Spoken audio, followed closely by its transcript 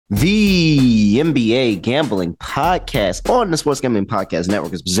The NBA Gambling Podcast on the Sports Gambling Podcast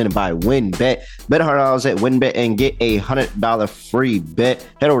Network is presented by WynnBET. Bet $100 at WynnBET and get a $100 free bet.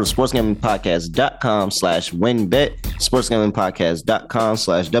 Head over to sportsgamblingpodcast.com/WynnBET,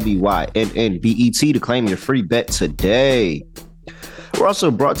 sportsgamblingpodcast.com/WYNNBET to claim your free bet today. We're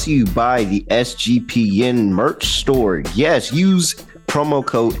also brought to you by the SGPN merch store. Yes, use promo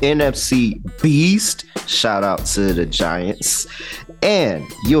code NFC Beast. Shout out to the Giants. And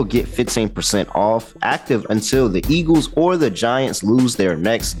you'll get 15% off, active until the Eagles or the Giants lose their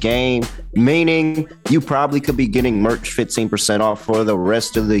next game, meaning you probably could be getting merch 15% off for the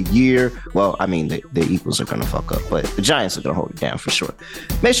rest of the year. Well, I mean, the Eagles are going to fuck up, but the Giants are going to hold it down for sure.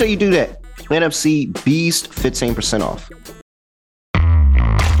 Make sure you do that. NFC Beast, 15% off.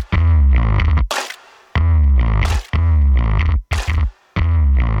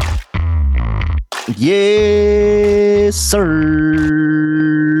 Yes, sir.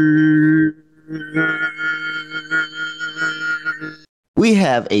 We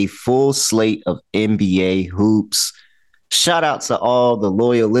have a full slate of NBA hoops. Shout out to all the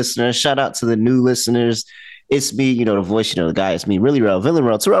loyal listeners. Shout out to the new listeners. It's me, the voice, the guy. It's me, Really Real, Villain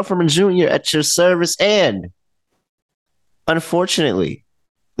Real, Terrell Furman Jr. at your service. And unfortunately,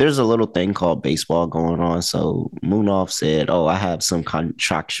 there's a little thing called baseball going on. So Munaf said, I have some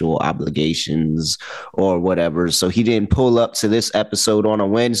contractual obligations or whatever. So he didn't pull up to this episode on a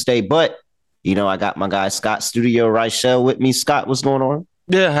Wednesday. But, I got my guy Scott Studio Reichel with me. Scott, what's going on?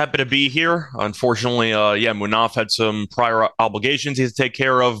 Yeah, happy to be here. Unfortunately, Munaf had some prior obligations he had to take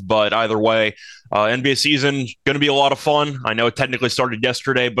care of. But either way, NBA season going to be a lot of fun. I know it technically started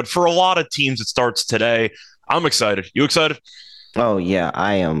yesterday, but for a lot of teams, it starts today. I'm excited. You excited? Oh, yeah,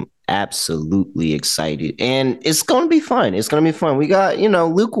 I am absolutely excited. And it's going to be fun. It's going to be fun. We got,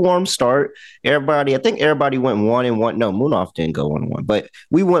 lukewarm start. I think everybody went 1-1. No, Munaf didn't go 1-1, but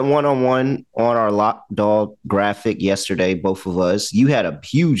we went 1-on-1 on our lock dog graphic yesterday, both of us. You had a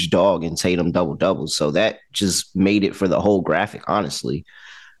huge dog in Tatum double-double, so that just made it for the whole graphic, honestly.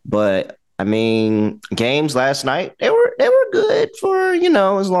 But I mean, games last night, they were good for,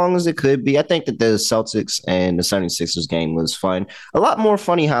 as long as it could be. I think that the Celtics and the 76ers game was fun. A lot more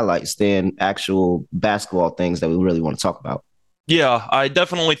funny highlights than actual basketball things that we really want to talk about. Yeah, I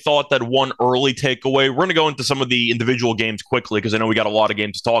definitely thought that one early takeaway. We're going to go into some of the individual games quickly because I know we got a lot of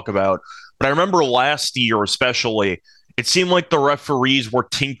games to talk about. But I remember last year especially, it seemed like the referees were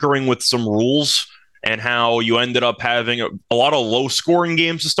tinkering with some rules and how you ended up having a lot of low-scoring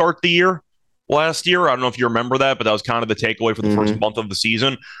games to start the year. Last year, I don't know if you remember that, but that was kind of the takeaway for the first month of the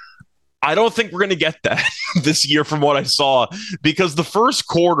season. I don't think we're going to get that this year from what I saw, because the first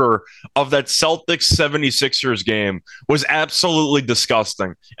quarter of that Celtics 76ers game was absolutely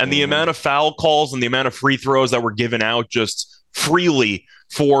disgusting. And the amount of foul calls and the amount of free throws that were given out just freely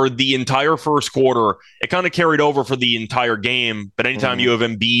for the entire first quarter, it kind of carried over for the entire game. But anytime you have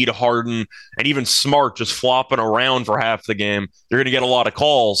Embiid, Harden, and even Smart just flopping around for half the game, you're going to get a lot of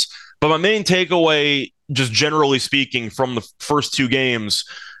calls. But my main takeaway, just generally speaking, from the first two games,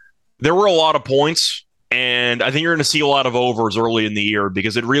 there were a lot of points, and I think you're going to see a lot of overs early in the year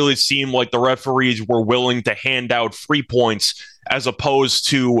because it really seemed like the referees were willing to hand out free points as opposed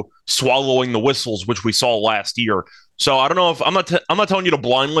to swallowing the whistles, which we saw last year. So I don't know if I'm not telling you to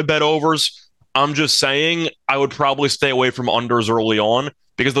blindly bet overs. I'm just saying I would probably stay away from unders early on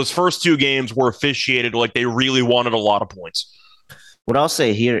because those first two games were officiated like they really wanted a lot of points. What I'll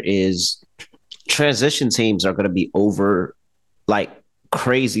say here is transition teams are going to be over, like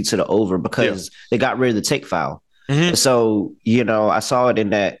crazy to the over because they got rid of the take foul. So, I saw it in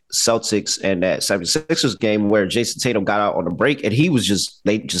that Celtics and that 76ers game where Jason Tatum got out on the break and they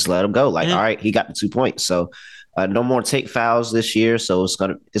just let him go. Like, all right, he got the 2 points. So no more take fouls this year. So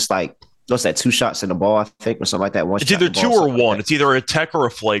it's like, what's that, 2 shots in the ball, I think, or something like that? It's either 2 or 1. It's either a tech or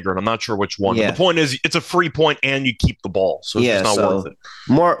a flagrant. I'm not sure which one. Yeah. But the point is, it's a free point and you keep the ball. So it's just not worth it.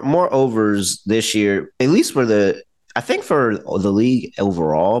 More overs this year, at least for the league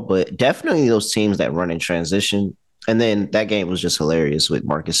overall, but definitely those teams that run in transition. And then that game was just hilarious with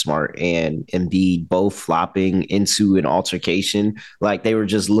Marcus Smart and Embiid both flopping into an altercation. Like they were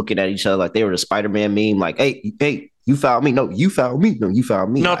just looking at each other like they were the Spider-Man meme, like, hey, you fouled me. No, you fouled me. No, you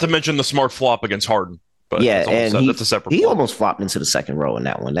fouled me. Not to mention the Smart flop against Harden. But yeah, that's a separate he almost flopped into the second row in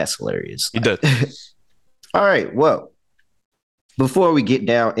that one. That's hilarious. He did. All right, well, before we get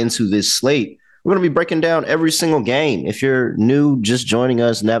down into this slate, we're going to be breaking down every single game. If you're new, just joining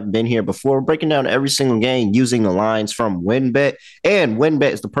us, never been here before, we're breaking down every single game using the lines from WynnBET. And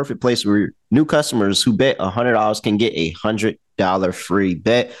WynnBET is the perfect place where new customers who bet $100 can get $100 $100 free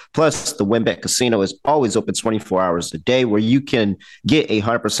bet. Plus, the WynnBET Casino is always open 24 hours a day where you can get a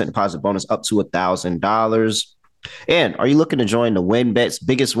 100% deposit bonus up to $1,000. And are you looking to join the WynnBET's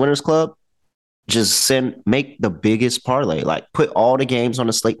Biggest Winners Club? Just make the biggest parlay. Like put all the games on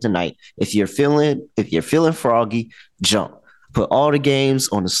the slate tonight. If you're feeling froggy, jump. Put all the games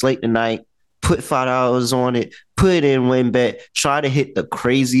on the slate tonight. Put $5 on it. Put it in WynnBET. Try to hit the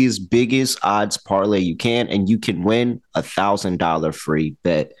craziest, biggest odds parlay you can, and you can win $1,000 free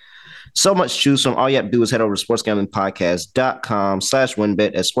bet. So much to choose from. All you have to do is head over to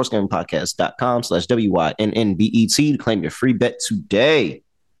sportsgamblingpodcast.com/WynnBET at sportsgamblingpodcast.com/WYNNBET to claim your free bet today.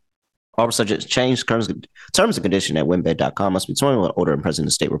 All subjects change. Terms and conditions at WynnBET.com. Must be 21 older and present in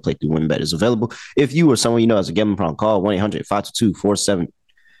the state where playthrough WynnBET is available. If you or someone you know has a gambling problem, call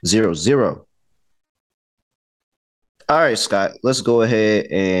 1-800-522-4700. All right, Scott. Let's go ahead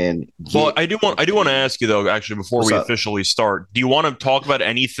and. Well, I do want to ask you though. Actually, before we officially start, do you want to talk about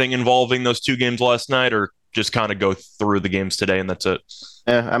anything involving those two games last night, or just kind of go through the games today and that's it?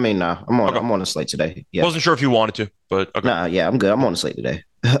 Yeah, I mean, nah. I'm on the slate today. Yeah. Wasn't sure if you wanted to, but okay. Nah, yeah, I'm good. I'm on the slate today.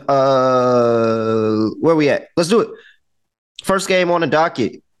 Where we at? Let's do it. First game on the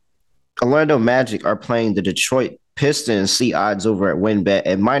docket. Orlando Magic are playing the Detroit Pistons. See odds over at WynnBET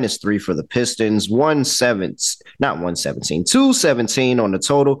at -3 for the Pistons. 217 on the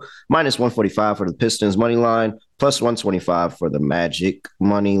total. -145 for the Pistons money line. Plus 125 for the Magic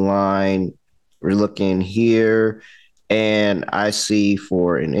money line. We're looking here, and I see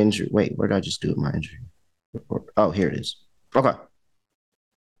for an injury. Wait, where did I just do my injury report? Oh, here it is. Okay.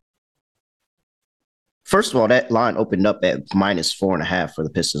 First of all, that line opened up at -4.5 for the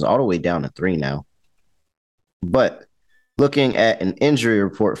Pistons, all the way down to 3 now. But looking at an injury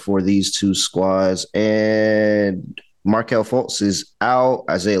report for these two squads, and Markelle Fultz is out,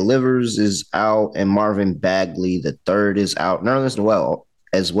 Isaiah Livers is out, and Marvin Bagley III is out. Nerlens Noel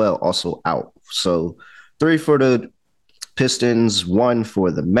as well, also out. So 3 for the Pistons, 1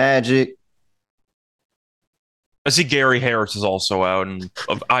 for the Magic. I see Gary Harris is also out, and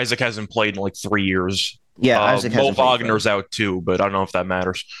Isaac hasn't played in like 3 years. Yeah, Isaac Mo Wagner's out too, but I don't know if that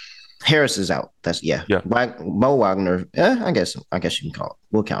matters. Harris is out. That's yeah. Mo Wagner. I guess you can call it.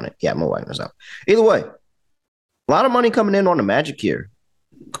 We'll count it. Yeah, Mo Wagner's out. Either way, a lot of money coming in on the Magic here.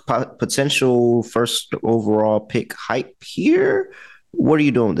 Potential first overall pick hype here. What are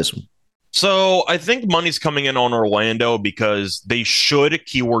you doing with this one? So I think money's coming in on Orlando because they should,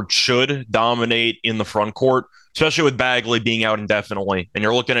 keyword should, dominate in the front court, especially with Bagley being out indefinitely. And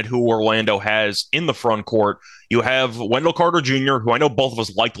you're looking at who Orlando has in the front court. You have Wendell Carter Jr., who I know both of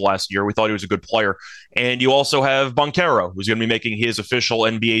us liked last year. We thought he was a good player. And you also have Banchero, who's going to be making his official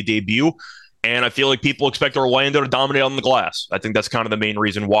NBA debut. And I feel like people expect Orlando to dominate on the glass. I think that's kind of the main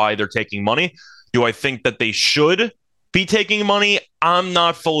reason why they're taking money. Do I think that they should be taking money? I'm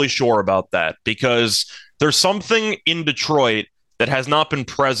not fully sure about that because there's something in Detroit that has not been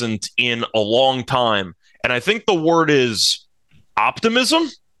present in a long time. And I think the word is optimism, ?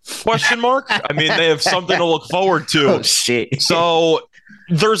 I mean, they have something to look forward to. Oh, shit. So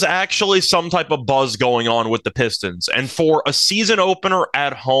there's actually some type of buzz going on with the Pistons. And for a season opener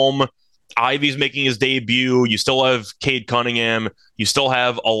at home, Ivy's making his debut. You still have Cade Cunningham. You still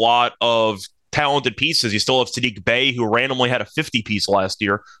have a lot of talented pieces. You still have Saddiq Bey, who randomly had a 50-piece last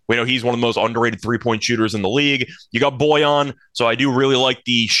year. We know he's one of the most underrated three-point shooters in the league. You got Boyan, so I do really like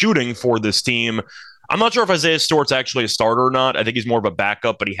the shooting for this team. I'm not sure if Isaiah Stewart's actually a starter or not. I think he's more of a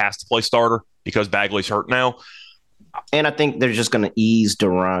backup, but he has to play starter because Bagley's hurt now. And I think they're just going to ease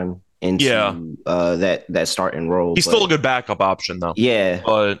Duran into that starting role. He's still a good backup option, though. Yeah.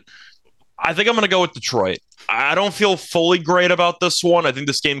 But I think I'm going to go with Detroit. I don't feel fully great about this one. I think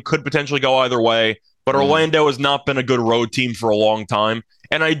this game could potentially go either way, but Orlando has not been a good road team for a long time.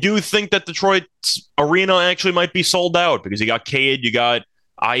 And I do think that Detroit's arena actually might be sold out because you got Cade, you got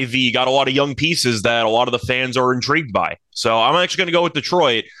Ivy, you got a lot of young pieces that a lot of the fans are intrigued by. So I'm actually going to go with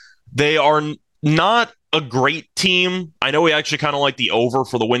Detroit. They are not a great team. I know we actually kind of like the over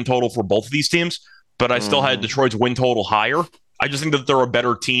for the win total for both of these teams, but I still had Detroit's win total higher. I just think that they're a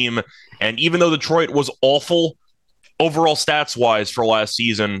better team. And even though Detroit was awful overall stats-wise for last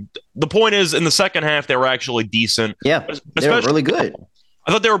season, the point is in the second half, they were actually decent. Yeah, they were really good.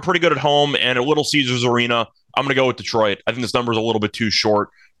 I thought they were pretty good at home and at Little Caesars Arena. I'm going to go with Detroit. I think this number is a little bit too short.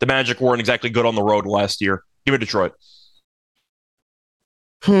 The Magic weren't exactly good on the road last year. Give me Detroit.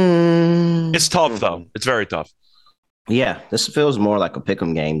 It's tough, though. It's very tough. Yeah, this feels more like a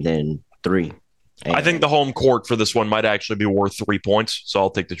pick'em game than 3. And I think the home court for this one might actually be worth 3 points, so I'll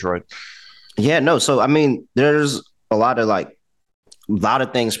take Detroit. Yeah, no. So, I mean, there's a lot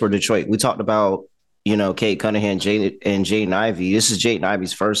of things for Detroit. We talked about Kate Cunningham, and Jaden Ivey. This is Jaden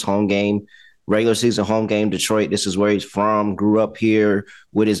Ivey's first home game, regular season home game. Detroit. This is where he's from. Grew up here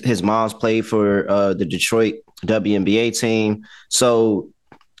with his mom's played for the Detroit WNBA team. So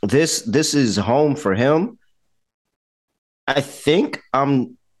this is home for him. I think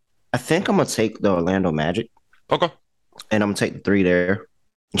I'm gonna take the Orlando Magic. Okay. And I'm gonna take the 3 there,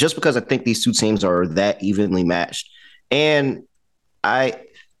 just because I think these two teams are that evenly matched, and I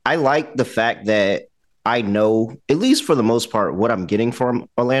I like the fact that I know, at least for the most part, what I'm getting from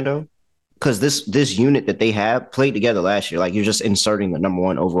Orlando, because this unit that they have played together last year. Like, you're just inserting the number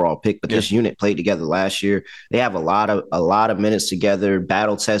one overall pick, but Yeah. this unit played together last year. They have a lot of minutes together,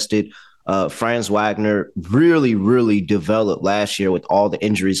 battle tested. Franz Wagner really, really developed last year with all the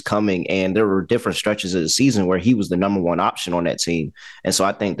injuries coming, and there were different stretches of the season where he was the number one option on that team, and so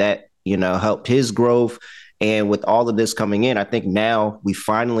I think that helped his growth. And with all of this coming in, I think now we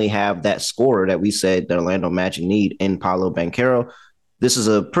finally have that scorer that we said the Orlando Magic need in Paolo Banchero. This is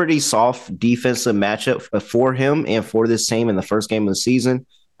a pretty soft defensive matchup for him and for this team in the first game of the season.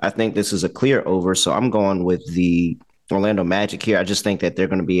 I think this is a clear over. So I'm going with the Orlando Magic here. I just think that they're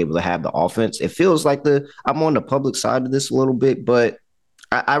going to be able to have the offense. It feels like I'm on the public side of this a little bit, but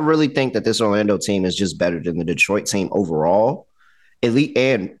I really think that this Orlando team is just better than the Detroit team overall, elite,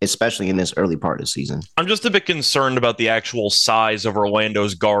 and especially in this early part of the season. I'm just a bit concerned about the actual size of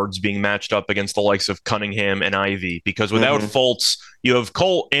Orlando's guards being matched up against the likes of Cunningham and Ivy, because without Fultz, you have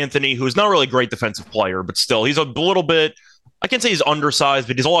Cole Anthony, who's not really a great defensive player, but still, he's a little bit, I can't say he's undersized,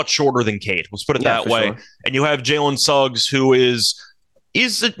 but he's a lot shorter than Cade. Let's put it that way. Sure. And you have Jalen Suggs, who he's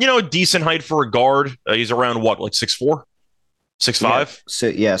a decent height for a guard. He's around what, like 6'4"?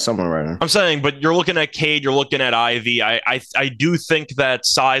 6'5"? Yeah, so, somewhere right now. I'm saying, but you're looking at Cade, you're looking at Ivy. I do think that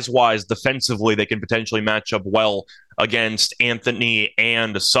size-wise, defensively, they can potentially match up well against Anthony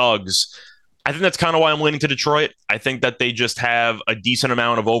and Suggs. I think that's kind of why I'm leaning to Detroit. I think that they just have a decent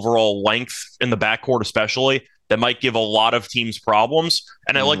amount of overall length in the backcourt, especially, that might give a lot of teams problems.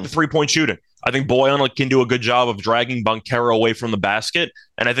 And I like the three-point shooting. I think Bojan can do a good job of dragging Banchero away from the basket,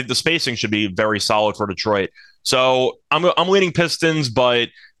 and I think the spacing should be very solid for Detroit. So I'm leaning Pistons, but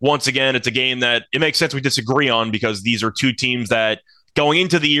once again, it's a game that it makes sense we disagree on, because these are two teams that going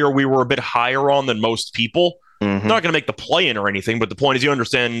into the year we were a bit higher on than most people. Not going to make the play-in or anything, but the point is you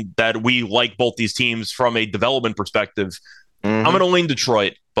understand that we like both these teams from a development perspective. I'm going to lean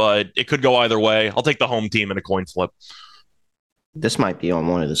Detroit, but it could go either way. I'll take the home team in a coin flip. This might be on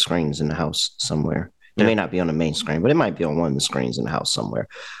one of the screens in the house somewhere. It may not be on the main screen, but it might be on one of the screens in the house somewhere.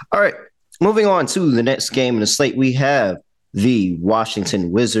 All right. Moving on to the next game in the slate, we have the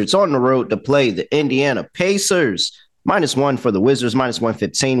Washington Wizards on the road to play the Indiana Pacers. -1 for the Wizards,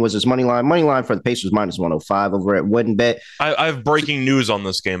 -115. Wizards money line. Money line for the Pacers, -105 over at WynnBET. I have breaking news on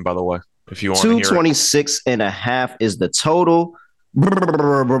this game, by the way, if you want to hear it. 226.5 is the total.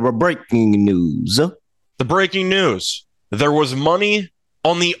 Breaking news. The breaking news. There was money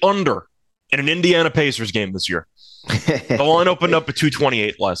on the under in an Indiana Pacers game this year. The line opened up at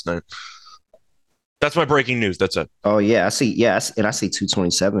 228 last night. That's my breaking news. That's it. Oh, yeah. I see. Yeah. And I see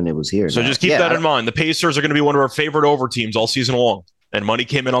 227. It was here. So just keep that in mind. The Pacers are going to be one of our favorite over teams all season long. And money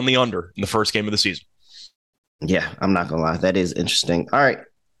came in on the under in the first game of the season. Yeah, I'm not going to lie. That is interesting. All right.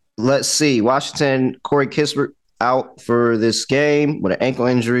 Let's see. Washington, Corey Kispert out for this game with an ankle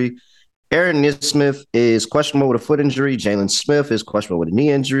injury. Aaron Nesmith is questionable with a foot injury. Jalen Smith is questionable with a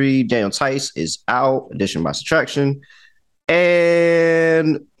knee injury. Daniel Tice is out, addition by subtraction.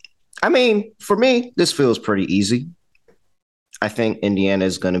 And I mean, for me, this feels pretty easy. I think Indiana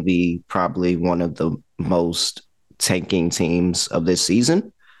is going to be probably one of the most tanking teams of this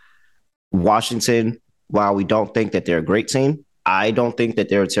season. Washington, while we don't think that they're a great team, I don't think that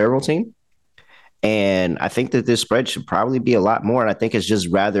they're a terrible team. And I think that this spread should probably be a lot more. And I think it's just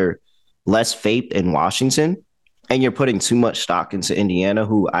rather less faith in Washington. And you're putting too much stock into Indiana,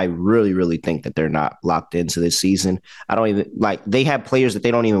 who I really, really think that they're not locked into this season. I don't even they have players that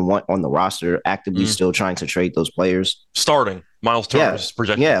they don't even want on the roster, actively still trying to trade those players. Starting. Miles Turner's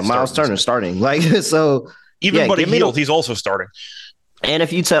projected. Yeah, Miles Turner starting. So even Buddy Hield, he's also starting. And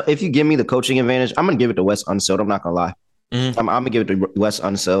if you give me the coaching advantage, I'm gonna give it to Wes Unseld. I'm not gonna lie. I'm gonna give it to Wes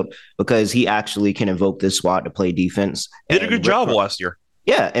Unseld because he actually can invoke this squad to play defense. He did a good job last year.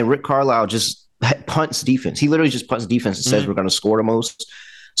 Yeah, and Rick Carlisle just punts defense. He literally just punts defense and says we're going to score the most.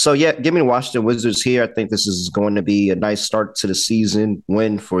 So, yeah, give me the Washington Wizards here. I think this is going to be a nice start to the season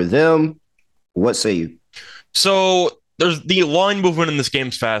win for them. What say you? So there's the line movement in this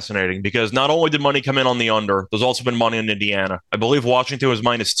game's fascinating because not only did money come in on the under, there's also been money in Indiana. I believe Washington was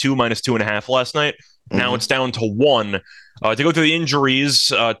 -2.5 last night. Now it's down to 1. To go through the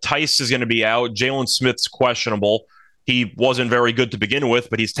injuries, Tice is going to be out. Jalen Smith's questionable. He wasn't very good to begin with,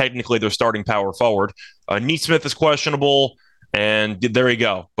 but he's technically their starting power forward. Neesmith is questionable, and there you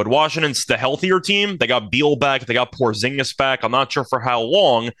go. But Washington's the healthier team. They got Beal back. They got Porzingis back. I'm not sure for how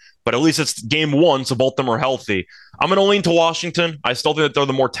long, but at least it's game 1, so both of them are healthy. I'm going to lean to Washington. I still think that they're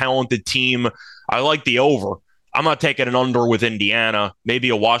the more talented team. I like the over. I'm not taking an under with Indiana. Maybe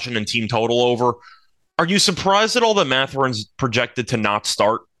a Washington team total over. Are you surprised at all that Mathurin's projected to not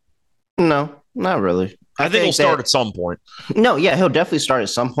start? No, not really. I think he'll start at some point. No, yeah, he'll definitely start at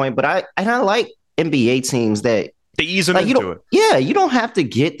some point. But I like NBA teams that they ease him into it. Yeah, you don't have to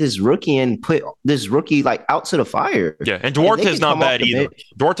get this rookie and put this rookie like out to the fire. Yeah, and Duarte's not bad either.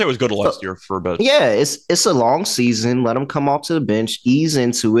 Duarte was good last year for a bit. Yeah, it's a long season. Let him come off to the bench, ease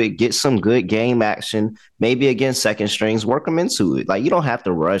into it, get some good game action, maybe against second strings, work them into it. Like you don't have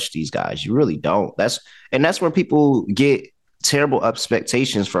to rush these guys. You really don't. That's where people get terrible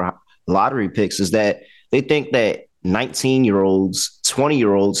expectations for lottery picks is that they think that 19-year-olds,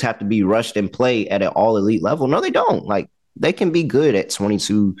 20-year-olds have to be rushed and play at an all elite level. No, they don't. Like they can be good at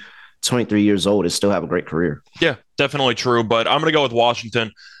 22, 23 years old and still have a great career. Yeah, definitely true. But I'm going to go with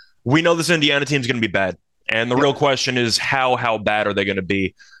Washington. We know this Indiana team is going to be bad. And the real question is how bad are they going to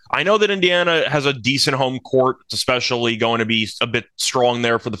be? I know that Indiana has a decent home court. It's especially going to be a bit strong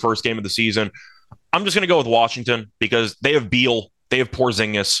there for the first game of the season. I'm just going to go with Washington because they have Beal. They have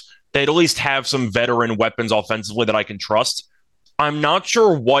Porzingis. They at least have some veteran weapons offensively that I can trust. I'm not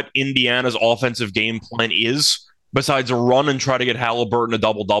sure what Indiana's offensive game plan is besides a run and try to get Halliburton a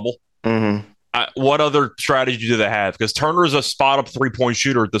double-double. Mm-hmm. What other strategy do they have? Because Turner is a spot-up three-point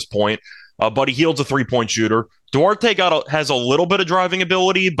shooter at this point. Buddy Hield's a three-point shooter. Duarte has a little bit of driving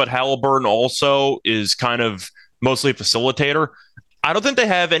ability, but Halliburton also is kind of mostly a facilitator. I don't think they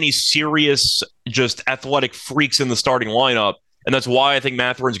have any serious just athletic freaks in the starting lineup. And that's why I think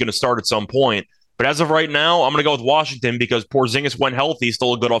Mathurin's going to start at some point. But as of right now, I'm going to go with Washington because Porzingis, when healthy,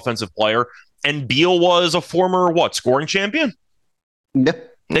 still a good offensive player. And Beal was a former, scoring champion?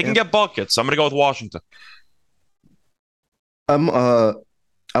 Yep. They can get buckets. I'm going to go with Washington. I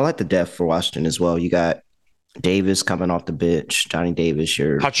like the depth for Washington as well. You got Davis coming off the bench, Johnny Davis,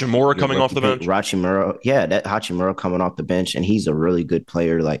 Hachimura coming off the bench. Hachimura, that Hachimura coming off the bench, and he's a really good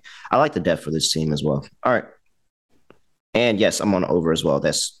player. Like I like the depth for this team as well. All right. And yes, I'm on over as well.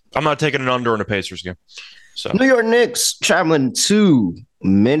 I'm not taking an under in a Pacers game. So New York Knicks traveling to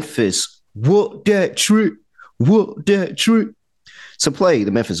Memphis. Whoop that trick. To play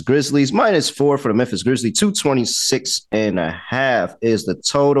the Memphis Grizzlies. -4 for the Memphis Grizzlies. 226.5 is the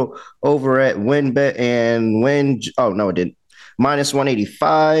total over at WinBet and oh no, it didn't.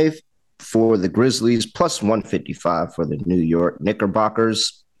 -185 for the Grizzlies, +155 for the New York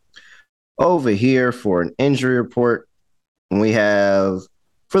Knickerbockers. Over here for an injury report. We have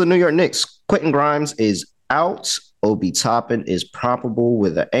for the New York Knicks, Quentin Grimes is out. Obi Toppin is probable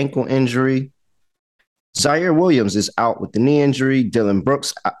with an ankle injury. Zaire Williams is out with the knee injury. Dylan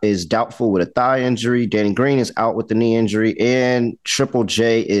Brooks is doubtful with a thigh injury. Danny Green is out with the knee injury. And Triple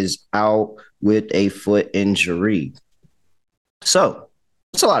J is out with a foot injury. So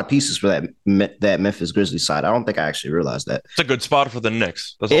it's a lot of pieces for that Memphis Grizzlies side. I don't think I actually realized that. It's a good spot for the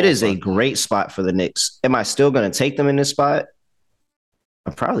Knicks. It is a great spot for the Knicks. Am I still going to take them in this spot?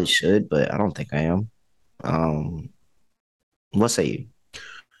 I probably should, but I don't think I am. What say you?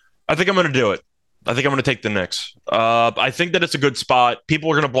 I think I'm going to do it. I think I'm going to take the Knicks. I think that it's a good spot. People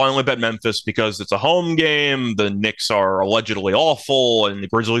are going to blindly bet Memphis because it's a home game. The Knicks are allegedly awful, and the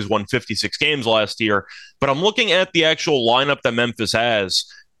Grizzlies won 56 games last year. But I'm looking at the actual lineup that Memphis has.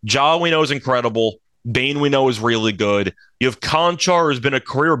 Ja, we know, is incredible. Bane, we know, is really good. You have Conchar, who's been a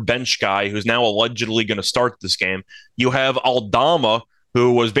career bench guy, who's now allegedly going to start this game. You have Aldama,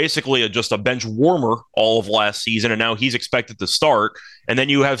 who was basically just a bench warmer all of last season, and now he's expected to start. And then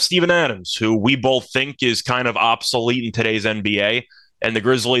you have Steven Adams, who we both think is kind of obsolete in today's NBA, and the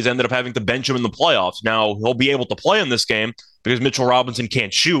Grizzlies ended up having to bench him in the playoffs. Now, he'll be able to play in this game because Mitchell Robinson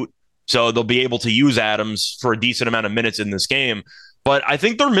can't shoot, so they'll be able to use Adams for a decent amount of minutes in this game. But I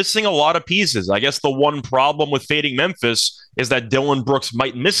think they're missing a lot of pieces. I guess the one problem with fading Memphis is that Dylan Brooks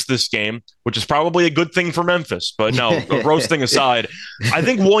might miss this game, which is probably a good thing for Memphis. But no, roasting aside, I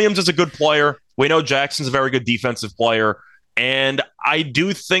think Williams is a good player. We know Jackson's a very good defensive player. And I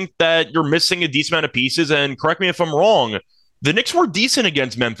do think that you're missing a decent amount of pieces. And correct me if I'm wrong, the Knicks were decent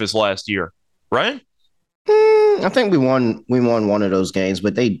against Memphis last year, right? I think we won one of those games,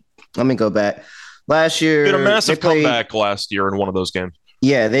 but let me go back. Last year, did a massive comeback last year in one of those games.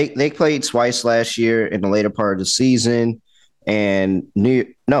 Yeah, they played twice last year in the later part of the season, and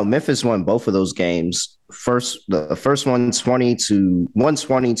Memphis won both of those games. The first one 120 to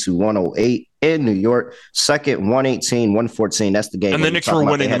 108 in New York. Second 114. That's the game. And the Knicks were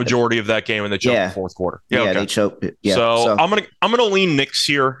winning the majority of that game, and they choked in the fourth quarter. Yeah, okay. They choked it. Yeah. So I'm gonna lean Knicks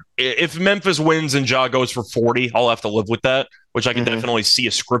here. If Memphis wins and Ja goes for 40, I'll have to live with that, which I can definitely see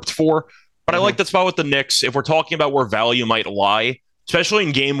a script for. But I like that spot with the Knicks. If we're talking about where value might lie, especially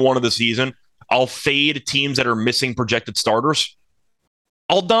in game one of the season, I'll fade teams that are missing projected starters.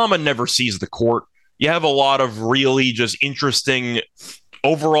 Aldama never sees the court. You have a lot of really just interesting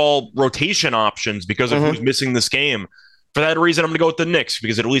overall rotation options because of who's missing this game. For that reason, I'm going to go with the Knicks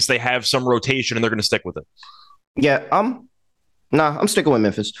because at least they have some rotation and they're going to stick with it. Yeah, I'm sticking with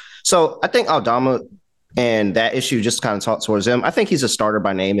Memphis. So I think Aldama and that issue just kind of talk towards him. I think he's a starter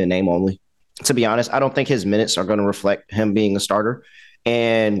by name and name only. To be honest, I don't think his minutes are going to reflect him being a starter.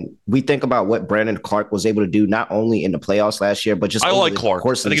 And we think about what Brandon Clarke was able to do not only in the playoffs last year, but just I like Clarke.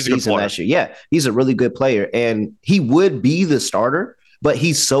 Course of the season last year. Yeah, he's a really good player, and he would be the starter, but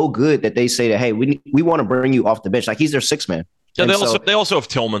he's so good that they say that, hey, we want to bring you off the bench. Like, he's their sixth man. Yeah, they also have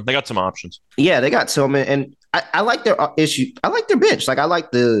Tillman. They got some options. Yeah, they got Tillman, and I like their issue. I like their bench. Like, I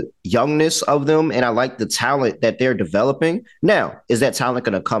like the youngness of them, and I like the talent that they're developing. Now, is that talent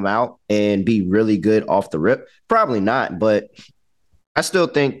going to come out and be really good off the rip? Probably not, but I still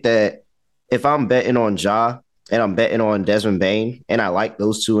think that if I'm betting on Ja and I'm betting on Desmond Bane, and I like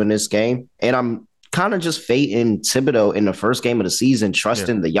those two in this game, and I'm kind of just fading Thibodeau in the first game of the season,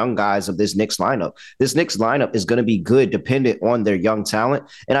 trusting the young guys of this Knicks lineup. This Knicks lineup is going to be good dependent on their young talent,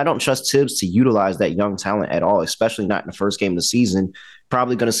 and I don't trust Tibbs to utilize that young talent at all, especially not in the first game of the season.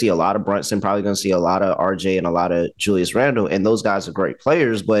 Probably going to see a lot of Brunson, probably going to see a lot of RJ and a lot of Julius Randle, and those guys are great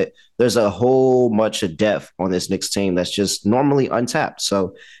players, but there's a whole bunch of depth on this Knicks team that's just normally untapped.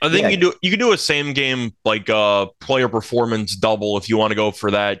 So I think you can do a same game like player performance double if you want to go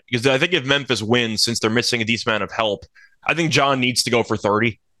for that, because I think if Memphis wins, since they're missing a decent amount of help, I think John needs to go for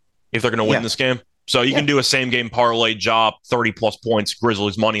 30 if they're going to win this game. So you can do a same game parlay, job 30 plus points,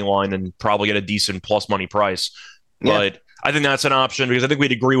 Grizzlies money line, and probably get a decent plus money price. But I think that's an option because I think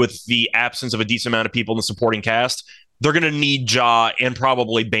we'd agree with the absence of a decent amount of people in the supporting cast. They're going to need Ja and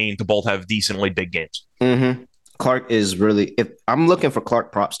probably Bane to both have decently big games. Clarke is really, if I'm looking for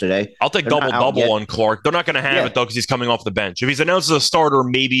Clarke props today. I'll take double on Clarke. They're not going to have it though because he's coming off the bench. If he's announced as a starter,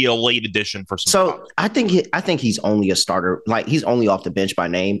 maybe a late addition for some. So props. I think he's only a starter. Like, he's only off the bench by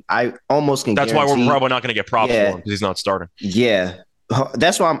name. I almost can. That's why we're probably not going to get props for him because he's not starting. Yeah.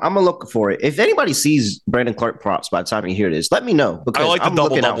 That's why I'm gonna look for it. If anybody sees Brandon Clarke props by the time you hear this, let me know. Because I like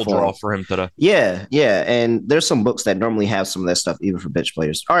the double draw for him today. Yeah. And there's some books that normally have some of that stuff, even for bench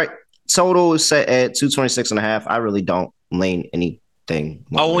players. All right. Total is set at 226.5. I really don't lean anything.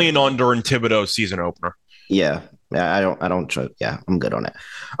 I'll lean under in Thibodeau's season opener. Yeah. I don't trust. Yeah, I'm good on that.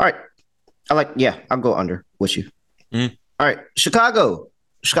 All right. I'll go under with you. All right. Chicago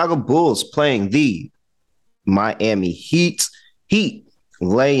Bulls playing the Miami Heat. Heat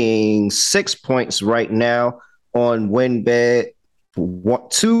laying 6 points right now on WinBet.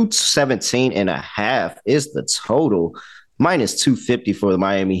 217.5 is the total. Minus 250 for the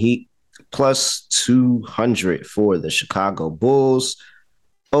Miami Heat. Plus 200 for the Chicago Bulls.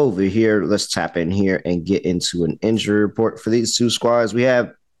 Over here, let's tap in here and get into an injury report for these two squads. We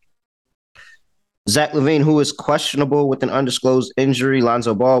have Zach LaVine, who is questionable with an undisclosed injury.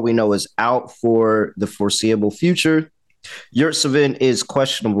 Lonzo Ball, we know, is out for the foreseeable future. Yurtseven is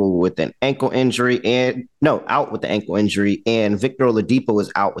questionable with an ankle injury out with the ankle injury, and Victor Oladipo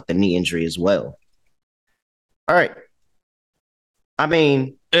is out with the knee injury as well. All right. I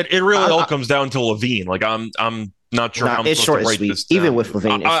mean, it really all comes down to LaVine. Like, I'm not sure how I'm supposed to write this down. Even with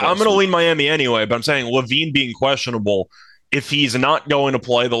LaVine, I'm going to lean Miami anyway, but I'm saying LaVine being questionable. If he's not going to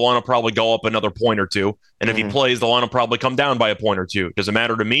play, the line will probably go up another point or two. And if he plays, the line will probably come down by a point or two. Does it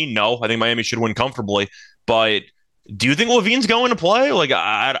matter to me? No. I think Miami should win comfortably. But do you think LaVine's going to play? Like,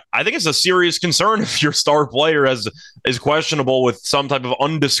 I think it's a serious concern if your star player is questionable with some type of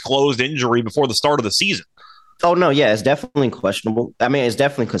undisclosed injury before the start of the season. Oh, no. Yeah, it's definitely questionable. I mean, it's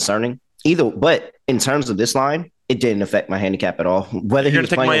definitely concerning. But in terms of this line, it didn't affect my handicap at all. Whether he was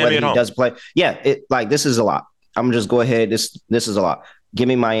playing or whether he does play. Yeah, this is a lot. I'm going to just go ahead. This is a lot. Give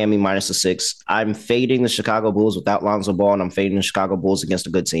me Miami minus a 6. I'm fading the Chicago Bulls without Lonzo Ball, and I'm fading the Chicago Bulls against a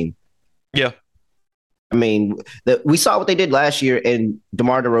good team. Yeah. I mean, we saw what they did last year, and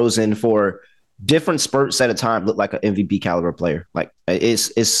DeMar DeRozan for different spurts at a time looked like an MVP caliber player. Like,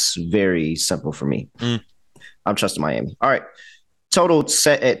 it's very simple for me. I'm trusting Miami. All right. Total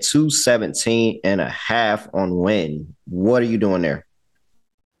set at 217.5 on win. What are you doing there?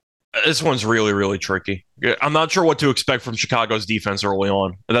 This one's really, really tricky. I'm not sure what to expect from Chicago's defense early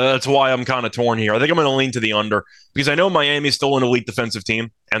on. That's why I'm kind of torn here. I think I'm going to lean to the under because I know Miami's still an elite defensive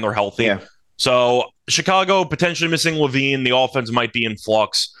team and they're healthy. Yeah. So Chicago potentially missing Levine. The offense might be in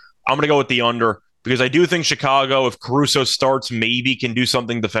flux. I'm going to go with the under because I do think Chicago, if Caruso starts, maybe can do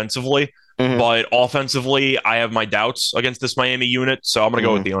something defensively. Mm-hmm. But offensively, I have my doubts against this Miami unit. So I'm going to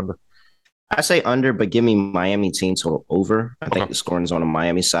go with the under. I say under, but give me Miami team total over. I think the scoring is on the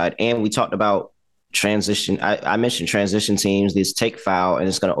Miami side. And we talked about transition. I mentioned transition teams. These take foul, and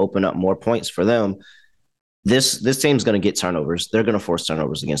it's going to open up more points for them. This team's going to get turnovers. They're going to force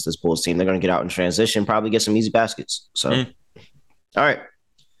turnovers against this Bulls team. They're going to get out in transition, probably get some easy baskets. So, All right.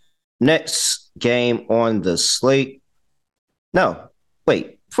 Next game on the slate. No,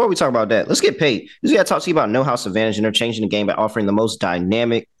 wait. Before we talk about that, let's get paid. We got to talk to you about No House Advantage, and they're changing the game by offering the most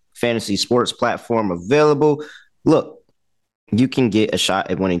dynamic fantasy sports platform available. Look, you can get a shot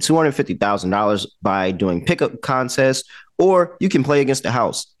at winning $250,000 by doing pickup contests, or you can play against the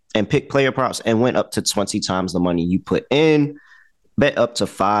house and pick player props and win up to 20 times the money you put in. Bet up to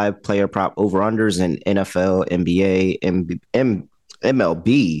 5 player prop over-unders in NFL, NBA,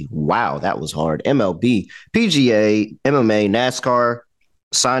 MLB. Wow, that was hard. MLB, PGA, MMA, NASCAR.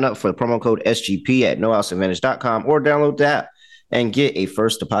 Sign up for the promo code SGP at nohouseadvantage.com or download the app and get a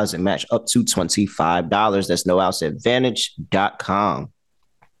first deposit match up to $25. That's nohouseadvantage.com.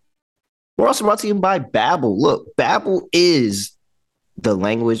 We're also brought to you by Babbel. Look, Babbel is the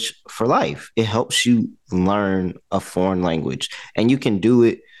language for life. It helps you learn a foreign language, and you can do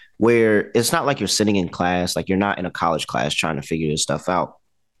it where it's not like you're sitting in class, like you're not in a college class trying to figure this stuff out.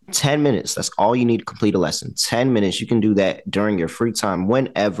 10 minutes, that's all you need to complete a lesson. 10 minutes, you can do that during your free time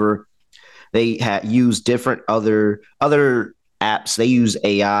whenever. They use different other apps. They use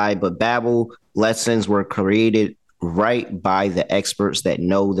AI, but Babbel lessons were created right by the experts that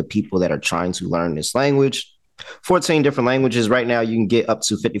know the people that are trying to learn this language. 14 different languages. Right now, you can get up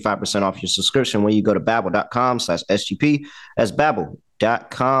to 55% off your subscription when you go to babbel.com/SGP. That's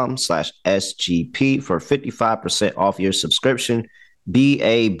babbel.com/SGP for 55% off your subscription.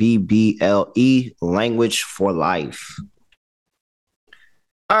 BABBLE, language for life.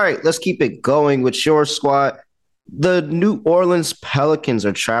 All right, let's keep it going with your squad. The New Orleans Pelicans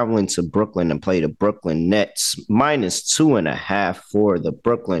are traveling to Brooklyn and play the Brooklyn Nets. -2.5 for the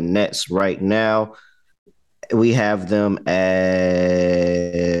Brooklyn Nets right now. We have them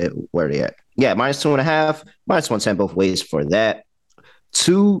at, where are they at? Yeah, -2.5, -110 both ways for that.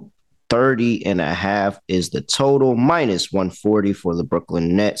 230.5 is the total, -140 for the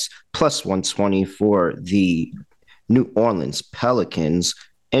Brooklyn Nets, +120 for the New Orleans Pelicans.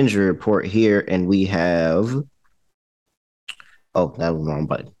 Injury report here, and we have, oh, that was the wrong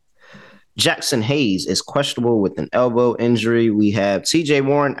button. Jackson Hayes is questionable with an elbow injury. We have TJ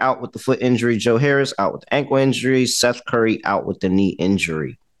Warren out with the foot injury, Joe Harris out with the ankle injury, Seth Curry out with the knee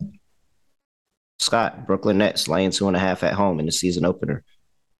injury. Scott, Brooklyn Nets laying 2.5 at home in the season opener.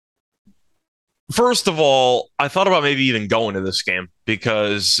 First of all, I thought about maybe even going to this game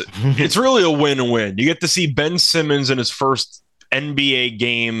because it's really a win-win. You get to see Ben Simmons in his first NBA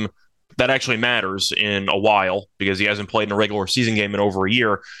game that actually matters in a while because he hasn't played in a regular season game in over a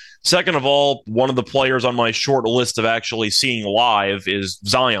year. Second of all, one of the players on my short list of actually seeing live is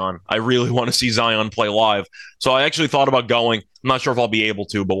Zion. I really want to see Zion play live. So I actually thought about going. I'm not sure if I'll be able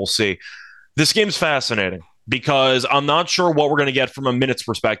to, but we'll see. This game's fascinating because I'm not sure what we're going to get from a minutes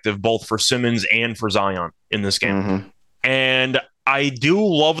perspective, both for Simmons and for Zion in this game. Mm-hmm. And I do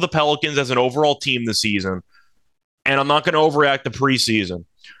love the Pelicans as an overall team this season. And I'm not going to overreact to preseason.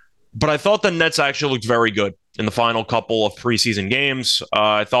 But I thought the Nets actually looked very good in the final couple of preseason games.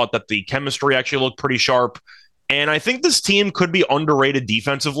 I thought that the chemistry actually looked pretty sharp. And I think this team could be underrated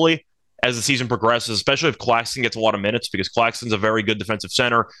defensively as the season progresses, especially if Claxton gets a lot of minutes because Claxton's a very good defensive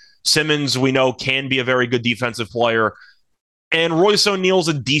center. Simmons, we know, can be a very good defensive player. And Royce O'Neal's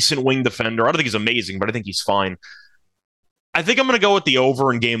a decent wing defender. I don't think he's amazing, but I think he's fine. I think I'm going to go with the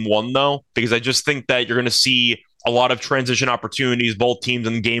over in game one, though, because I just think that you're going to see a lot of transition opportunities. Both teams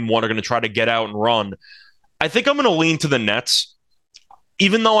in game one are going to try to get out and run. I think I'm going to lean to the Nets.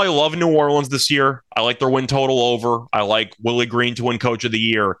 Even though I love New Orleans this year, I like their win total over. I like Willie Green to win Coach of the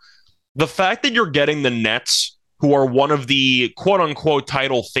Year. The fact that you're getting the Nets, who are one of the quote-unquote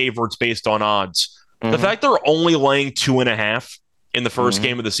title favorites based on odds, the fact they're only laying 2.5 in the first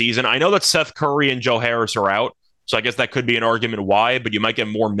game of the season. I know that Seth Curry and Joe Harris are out, so I guess that could be an argument why, but you might get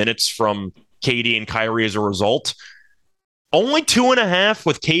more minutes from KD and Kyrie as a result. Only 2.5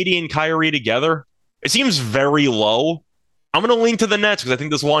 with KD and Kyrie together. It seems very low. I'm going to lean to the Nets because I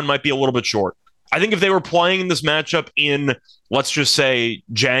think this line might be a little bit short. I think if they were playing this matchup in, let's just say,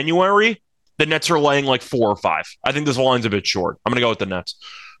 January, the Nets are laying like 4 or 5. I think this line's a bit short. I'm going to go with the Nets.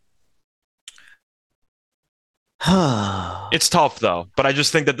 It's tough, though, but I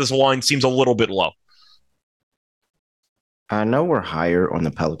just think that this line seems a little bit low. I know we're higher on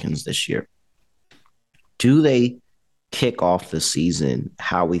the Pelicans this year. Do they kick off the season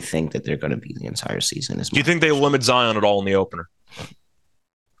how we think that they're going to be the entire season? Do you think they limit Zion at all in the opener?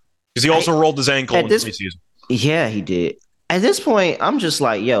 Because he also rolled his ankle in preseason. Yeah, he did. At this point, I'm just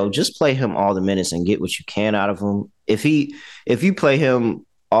like, yo, just play him all the minutes and get what you can out of him. If you play him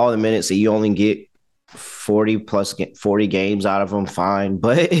all the minutes and you only get 40 games out of him, fine.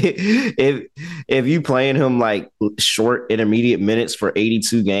 But if you playing him like short intermediate minutes for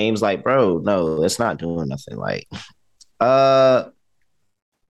 82 games, like, bro, no, that's not doing nothing. Like, does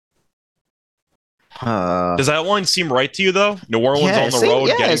that line seem right to you though? New Orleans on the road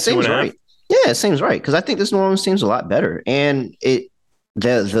getting 2.5. Right. Yeah, it seems right because I think this New Orleans team's a lot better, and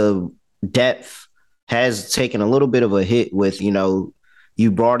the depth has taken a little bit of a hit with you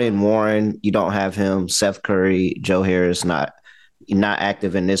brought in Warren, you don't have him. Seth Curry, Joe Harris not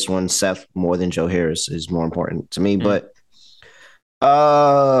active in this one. Seth more than Joe Harris is more important to me, but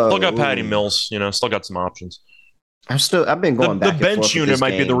still got Patty Mills, still got some options. I've been going back. The bench unit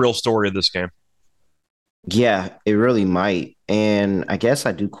might be the real story of this game. Yeah, it really might. And I guess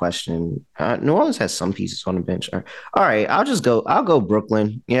I do question. New Orleans has some pieces on the bench. All right, I'll go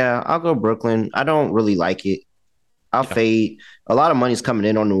Brooklyn. Yeah, I'll go Brooklyn. I don't really like it. I'll fade. A lot of money's coming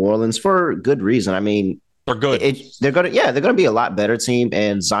in on New Orleans for good reason. I mean, they're good. They're gonna be a lot better team.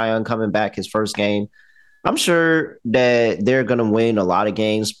 And Zion coming back his first game, I'm sure that they're gonna win a lot of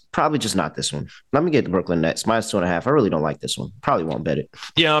games. Probably just not this one. Let me get the Brooklyn Nets -2.5. I really don't like this one. Probably won't bet it.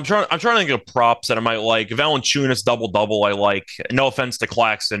 Yeah, I'm trying to think of props that I might like. Valanciunas double. I like. No offense to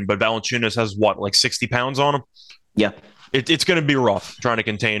Claxton, but Valanciunas has what, like 60 pounds on him. Yeah, it's going to be rough trying to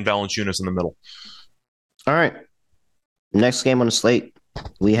contain Valanciunas in the middle. All right. Next game on the slate,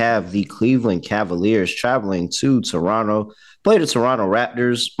 we have the Cleveland Cavaliers traveling to Toronto. Play the Toronto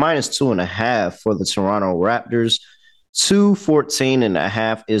Raptors, -2.5 for the Toronto Raptors.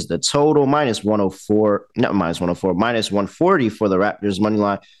 214.5 is the total, -104, not -104, -140 for the Raptors money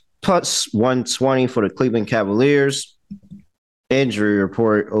line, +120 for the Cleveland Cavaliers. Injury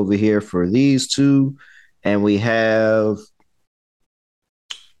report over here for these two. And we have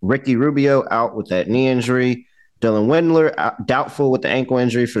Ricky Rubio out with that knee injury. Dylan Windler, doubtful with the ankle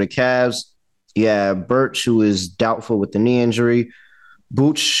injury for the Cavs. Yeah, Birch, who is doubtful with the knee injury.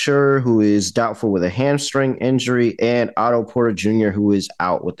 Butcher, who is doubtful with a hamstring injury. And Otto Porter Jr., who is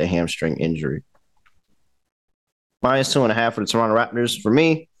out with the hamstring injury. -2.5 for the Toronto Raptors. For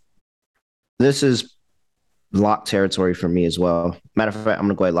me, this is lock territory for me as well. Matter of fact, I'm going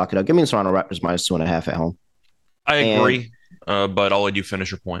to go ahead and lock it up. Give me the Toronto Raptors -2.5 at home. I agree, but I'll let you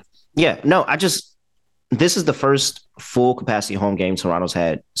finish your point. Yeah, no, this is the first full capacity home game Toronto's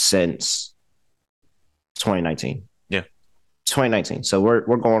had since 2019. Yeah. 2019. So we're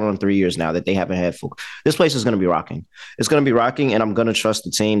going on 3 years now that they haven't had full. This place is going to be rocking. It's going to be rocking, and I'm going to trust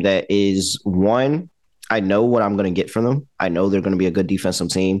the team that is one. I know what I'm going to get from them. I know they're going to be a good defensive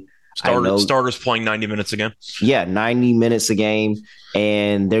team. Starters playing 90 minutes again. Yeah, 90 minutes a game,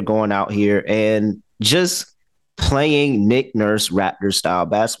 and they're going out here and just playing Nick Nurse Raptors style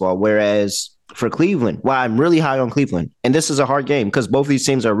basketball, whereas for Cleveland, I'm really high on Cleveland. And this is a hard game because both of these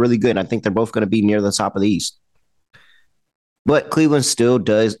teams are really good. And I think they're both going to be near the top of the East. But Cleveland still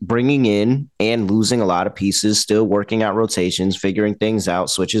does bringing in and losing a lot of pieces, still working out rotations, figuring things out,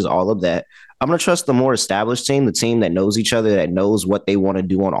 switches, all of that. I'm going to trust the more established team, the team that knows each other, that knows what they want to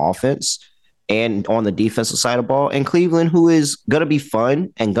do on offense and on the defensive side of ball. And Cleveland, who is going to be fun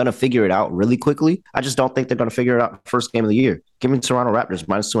and going to figure it out really quickly. I just don't think they're going to figure it out first game of the year. Give me Toronto Raptors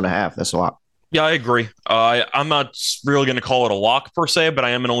 -2.5. That's a lot. Yeah, I agree. I'm not really going to call it a lock per se, but I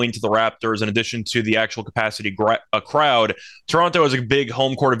am going to lean to the Raptors in addition to the actual capacity crowd. Toronto has a big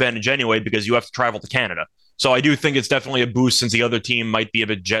home court advantage anyway because you have to travel to Canada. So I do think it's definitely a boost since the other team might be a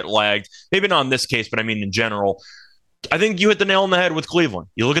bit jet lagged. Maybe not in this case, but I mean in general. I think you hit the nail on the head with Cleveland.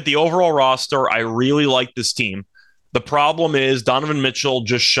 You look at the overall roster, I really like this team. The problem is Donovan Mitchell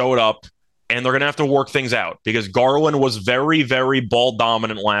just showed up, and they're going to have to work things out because Garland was very, very ball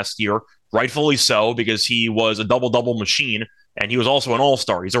dominant last year. Rightfully so, because he was a double-double machine, and he was also an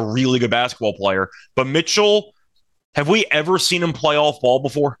all-star. He's a really good basketball player. But Mitchell, have we ever seen him play off ball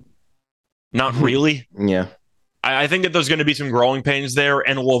before? Not really. Yeah. I think that there's going to be some growing pains there,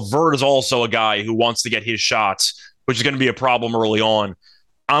 and LeVert is also a guy who wants to get his shots, which is going to be a problem early on.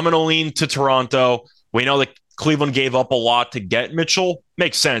 I'm going to lean to Toronto. We know that Cleveland gave up a lot to get Mitchell.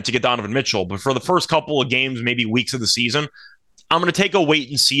 Makes sense to get Donovan Mitchell. But for the first couple of games, maybe weeks of the season, I'm going to take a wait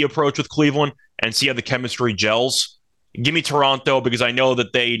and see approach with Cleveland and see how the chemistry gels. Give me Toronto because I know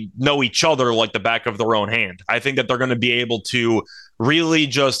that they know each other like the back of their own hand. I think that they're going to be able to really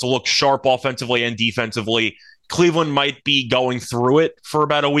just look sharp offensively and defensively. Cleveland might be going through it for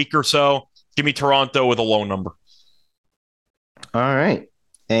about a week or so. Give me Toronto with a low number. All right.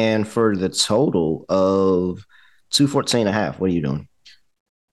 And for the total of 214.5, what are you doing?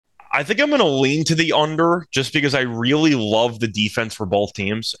 I think I'm going to lean to the under just because I really love the defense for both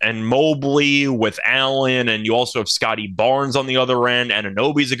teams. And Mobley with Allen, and you also have Scotty Barnes on the other end, and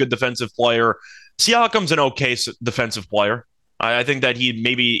Anunoby's a good defensive player. Siakam's an okay defensive player. I think that he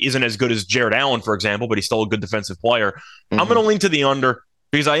maybe isn't as good as Jared Allen, for example, but he's still a good defensive player. Mm-hmm. I'm going to lean to the under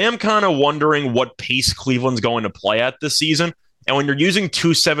because I am kind of wondering what pace Cleveland's going to play at this season. And when you're using 2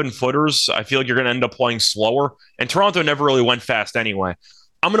 7-footers, I feel like you're going to end up playing slower. And Toronto never really went fast anyway.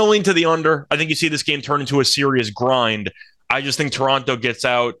 I'm going to lean to the under. I think you see this game turn into a serious grind. I just think Toronto gets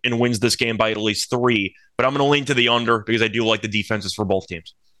out and wins this game by at least 3. But I'm going to lean to the under because I do like the defenses for both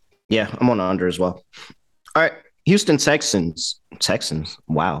teams. Yeah, I'm on the under as well. All right. Houston Texans.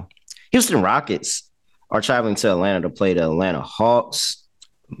 Wow. Houston Rockets are traveling to Atlanta to play the Atlanta Hawks.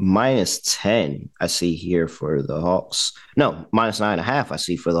 -10, I see here for the Hawks. No, -9.5, I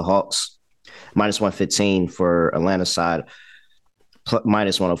see for the Hawks. -115 for Atlanta side.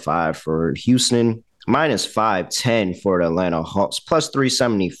 -105 for Houston. -510 for the Atlanta Hawks.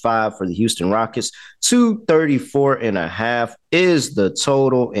 +375 for the Houston Rockets. 234.5 is the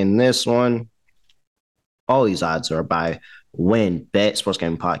total in this one. All these odds are by WinBet,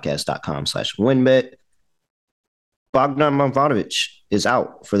 sportsgamingpodcast.com/WinBet. Bogdan Bogdanovic is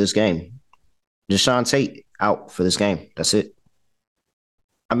out for this game. Deshaun Tate out for this game. That's it.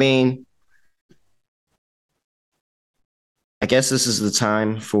 I mean, I guess this is the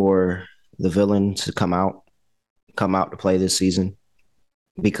time for the villain to come out to play this season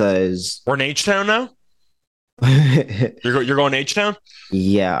because we're in H-Town now. You're going H-Town?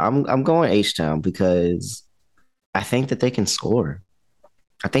 Yeah, I'm going H-Town because I think that they can score.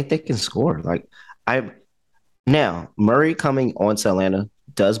 Now, Murray coming onto Atlanta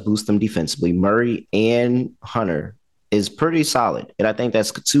does boost them defensively. Murray and Hunter is pretty solid, and I think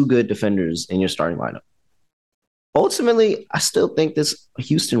that's 2 good defenders in your starting lineup. Ultimately, I still think this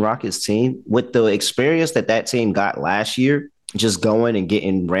Houston Rockets team, with the experience that team got last year, just going and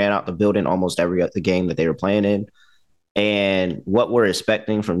getting ran out the building almost every other game that they were playing in, and what we're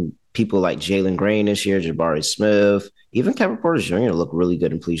expecting from people like Jalen Green this year, Jabari Smith, even Kevin Porter Jr. look really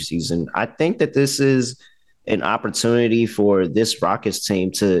good in preseason. I think that this is an opportunity for this Rockets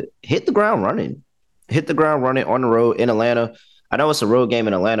team to hit the ground running on the road in Atlanta. I know it's a road game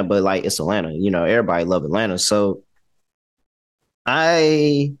in Atlanta, but like it's Atlanta, everybody love Atlanta. So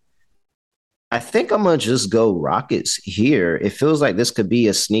I think I'm going to just go Rockets here. It feels like this could be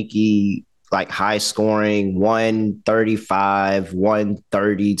a sneaky, like high scoring 135,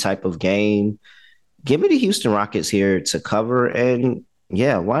 130 type of game. Give me the Houston Rockets here to cover. And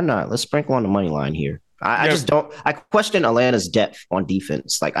yeah, why not? Let's sprinkle on the money line here. I question Atlanta's depth on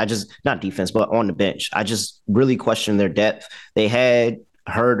defense. Like not defense, but on the bench. I just really question their depth. They had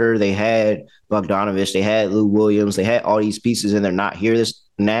Herter, they had Bogdanovich, they had Lou Williams, they had all these pieces and they're not here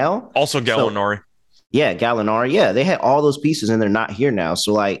now. Also Gallinari. Gallinari. Yeah, they had all those pieces and they're not here now.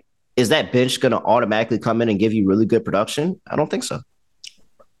 So like, is that bench going to automatically come in and give you really good production? I don't think so.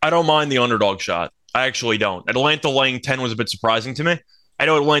 I don't mind the underdog shot. I actually don't. Atlanta laying 10 was a bit surprising to me. I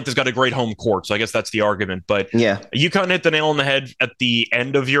know Atlanta's got a great home court, so I guess that's the argument. But yeah, you kind of hit the nail on the head at the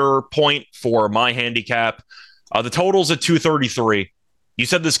end of your point for my handicap. The total's at 233. You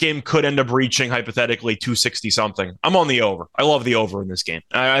said this game could end up reaching, hypothetically, 260-something. I'm on the over. I love the over in this game.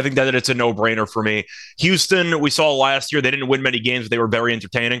 I think that it's a no-brainer for me. Houston, we saw last year, they didn't win many games, but they were very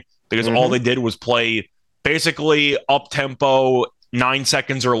entertaining because all they did was play basically up-tempo, 9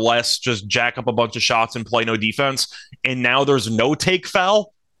 seconds or less, just jack up a bunch of shots and play no defense. And now there's no take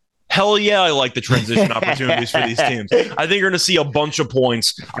foul. Hell yeah, I like the transition opportunities for these teams. I think you're going to see a bunch of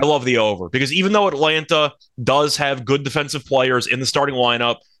points. I love the over because even though Atlanta does have good defensive players in the starting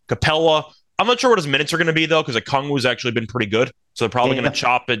lineup, Capella, I'm not sure what his minutes are going to be, though, because Okongwu's actually been pretty good. So they're probably going to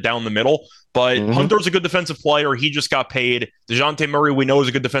chop it down the middle. But Hunter's a good defensive player. He just got paid. DeJounte Murray, we know, is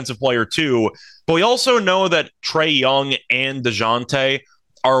a good defensive player, too. But we also know that Trae Young and DeJounte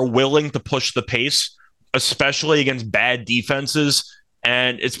are willing to push the pace, especially against bad defenses.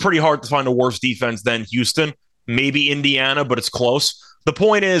 And it's pretty hard to find a worse defense than Houston. Maybe Indiana, but it's close. the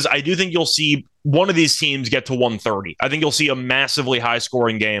point is, I do think you'll see one of these teams get to 130. I think you'll see a massively high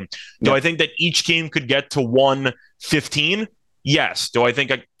scoring game. Do I think that each team could get to 115? Yes. Do I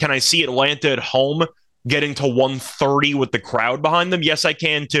think can I see Atlanta at home getting to 130 with the crowd behind them? Yes, I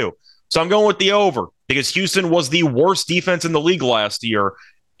can too. So I'm going with the over because Houston was the worst defense in the league last year,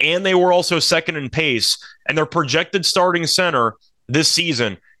 and they were also second in pace. And their projected starting center this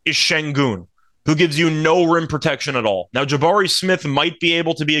season is Şengün, who gives you no rim protection at all. Now, Jabari Smith might be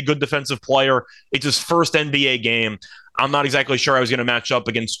able to be a good defensive player. It's his first NBA game. I'm not exactly sure I was going to match up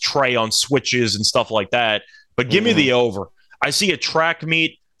against Trey on switches and stuff like that, but give me the over. I see a track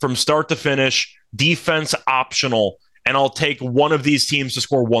meet from start to finish, defense optional, and I'll take one of these teams to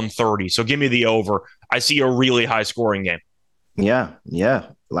score 130. So give me the over. I see a really high scoring game. Yeah.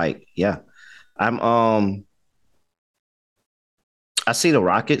 I see the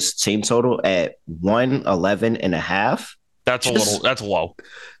Rockets team total at 111.5. That's low.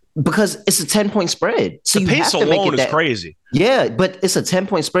 Because it's a 10-point spread. So the pace alone is crazy. Yeah, but it's a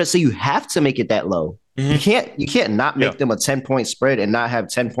 10-point spread, so you have to make it that low. Mm-hmm. You can't not make them a 10-point spread and not have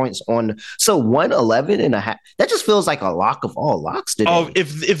 10 points on. So 111.5. That just feels like a lock of all locks today.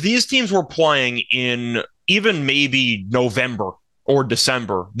 If these teams were playing in even maybe November or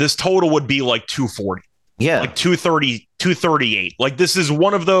December, this total would be like 240. Yeah. Like 230, 238. Like this is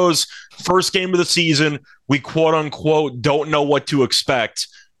one of those first game of the season. We quote unquote don't know what to expect.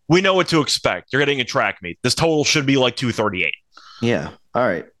 We know what to expect. You're getting a track meet. This total should be like 238. Yeah. All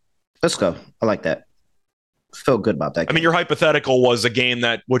right. Let's go. I like that. Feel good about that game. I mean, your hypothetical was a game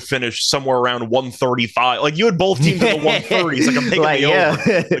that would finish somewhere around 135. Like you had both teams in the 130s. Like I'm taking the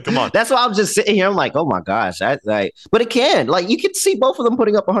over. Like, come on. That's why I'm just sitting here. I'm like, oh my gosh. But it can. Like you can see both of them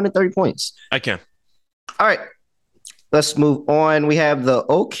putting up 130 points. I can. All right. Let's move on. We have the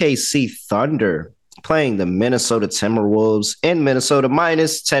OKC Thunder playing the Minnesota Timberwolves in Minnesota,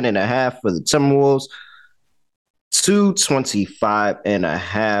 minus 10.5 for the Timberwolves.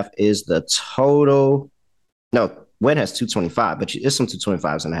 225.5 is the total. No, Win has 225, but there's some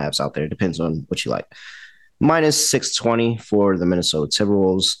 225s and a halves out there. Depends on what you like. Minus 620 for the Minnesota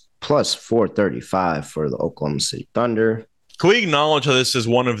Timberwolves, plus 435 for the Oklahoma City Thunder. Can we acknowledge how this is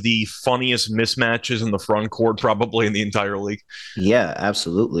one of the funniest mismatches in the front court probably in the entire league? Yeah,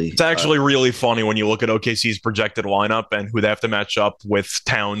 absolutely. It's actually really funny when you look at OKC's projected lineup and who they have to match up with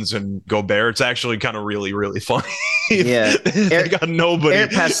Towns and Gobert. It's actually kind of really, really funny. Yeah. They got nobody.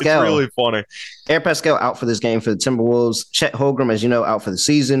 Eric Pascal. It's really funny. Eric Pascal out for this game for the Timberwolves. Chet Holmgren, as you know, out for the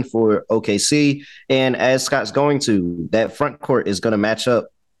season for OKC. And as Scott's going to, that front court is going to match up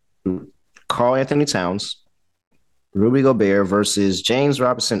Karl-Anthony Towns, Rudy Gobert versus James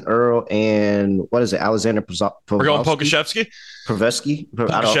Robinson Earl and what is it? Alexander We're going Pokusevski?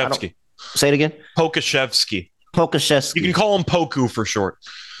 Pokusevski. Say it again. Pokusevski. You can call him Poku for short.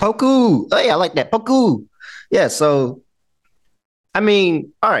 Poku. Oh, yeah, I like that. Poku. Yeah, so, I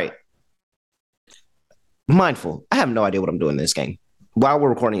mean, all right. Mindful. I have no idea what I'm doing in this game. While we're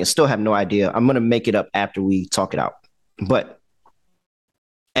recording, I still have no idea. I'm going to make it up after we talk it out. But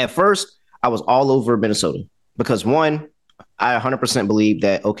at first, I was all over Minnesota. Because one, I 100% believe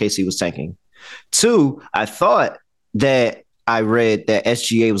that OKC was tanking. Two, I thought that I read that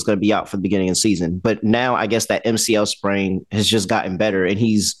SGA was going to be out for the beginning of the season. But now I guess that MCL sprain has just gotten better and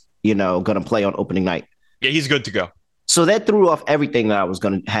he's, going to play on opening night. Yeah, he's good to go. So that threw off everything that I was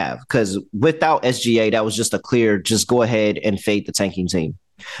going to have because without SGA, that was just a clear, just go ahead and fade the tanking team.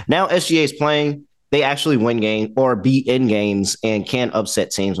 Now SGA is playing. They actually win games or be in games and can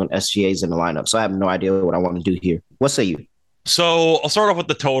upset teams when SGA's in the lineup. So I have no idea what I want to do here. What say you? So I'll start off with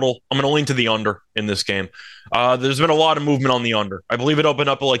the total. I'm going to lean to the under in this game. There's been a lot of movement on the under. I believe it opened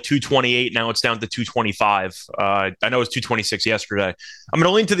up at like 228. Now it's down to 225. I know it was 226 yesterday. I'm going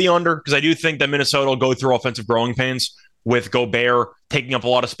to lean to the under because I do think that Minnesota will go through offensive growing pains with Gobert taking up a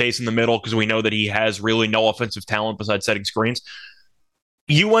lot of space in the middle because we know that he has really no offensive talent besides setting screens.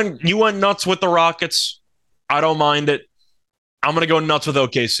 You went nuts with the Rockets. I don't mind it. I'm going to go nuts with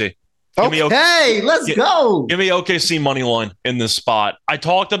OKC. Let's go. Give me OKC money line in this spot. I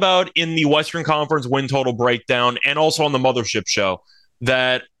talked about in the Western Conference win total breakdown and also on the Mothership show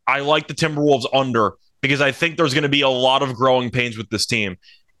that I like the Timberwolves under because I think there's going to be a lot of growing pains with this team.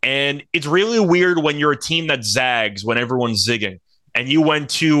 And it's really weird when you're a team that zags when everyone's zigging and you went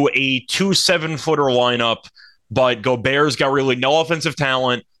to a 2 7-footer lineup. But Gobert's got really no offensive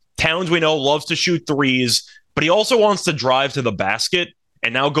talent. Towns, we know, loves to shoot threes, but he also wants to drive to the basket.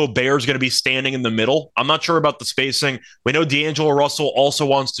 And now Gobert's going to be standing in the middle. I'm not sure about the spacing. We know D'Angelo Russell also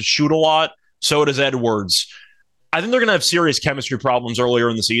wants to shoot a lot. So does Edwards. I think they're going to have serious chemistry problems earlier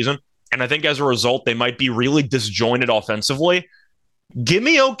in the season. And I think as a result, they might be really disjointed offensively. Give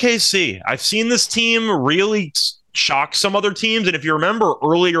me OKC. I've seen this team really shock some other teams. And if you remember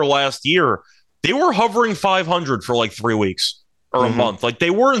earlier last year, they were hovering 500 for like 3 weeks or a month. Like they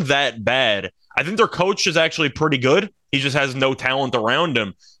weren't that bad. I think their coach is actually pretty good. He just has no talent around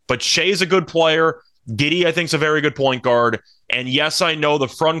him. But Shea's a good player. Giddey, I think, is a very good point guard. And yes, I know the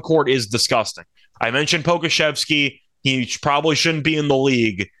front court is disgusting. I mentioned Pokusevski. He probably shouldn't be in the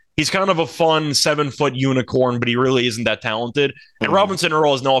league. He's kind of a fun 7-foot unicorn, but he really isn't that talented. And Robinson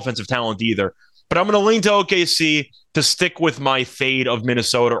Earl has no offensive talent either. But I'm going to lean to OKC to stick with my fade of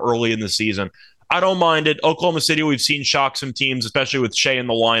Minnesota early in the season. I don't mind it. Oklahoma City, we've seen shock some teams, especially with Shea in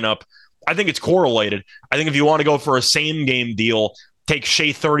the lineup. I think it's correlated. I think if you want to go for a same game deal, take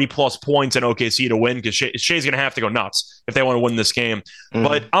Shea 30-plus points and OKC to win, because Shea's going to have to go nuts if they want to win this game.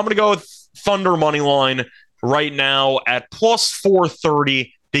 But I'm going to go with Thunder money line right now at plus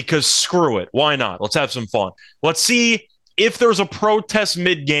 430. Because screw it. Why not? Let's have some fun. Let's see if there's a protest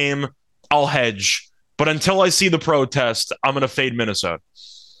mid-game, I'll hedge. But until I see the protest, I'm going to fade Minnesota.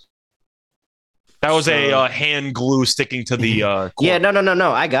 That was a hand glue sticking to the court. Yeah,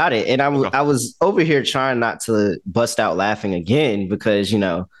 no. I got it. And I was over here trying not to bust out laughing again because,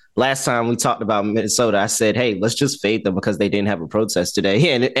 last time we talked about Minnesota, I said, hey, let's just fade them because they didn't have a protest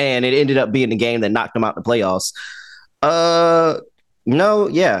today. And it ended up being the game that knocked them out the playoffs. No,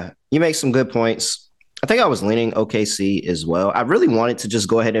 yeah, you make some good points. I think I was leaning OKC as well. I really wanted to just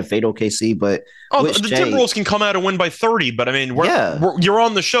go ahead and fade OKC, but the Timberwolves can come out and win by 30. But I mean, you're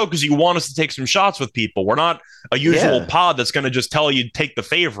on the show because you want us to take some shots with people. We're not a usual pod that's going to just tell you take the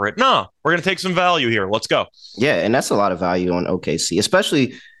favorite. No, we're going to take some value here. Let's go. Yeah, and that's a lot of value on OKC,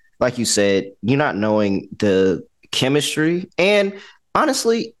 especially like you said, you're not knowing the chemistry. And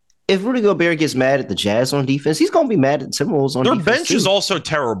honestly, if Rudy Gobert gets mad at the Jazz on defense, he's going to be mad at the Timberwolves on defense. Their bench too. is also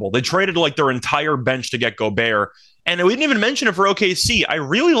terrible. They traded like their entire bench to get Gobert. And we didn't even mention it for OKC. I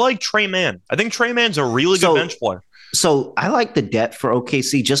really like Trey Mann. I think Trey Mann's a really good bench player. So I like the depth for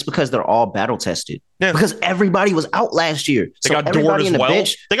OKC just because they're all battle tested. Yeah. Because everybody was out last year. They got Dort as well.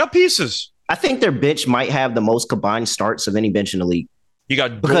 Bench, they got pieces. I think their bench might have the most combined starts of any bench in the league. You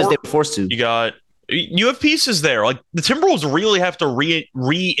got because they were forced to. You have pieces there. Like the Timberwolves really have to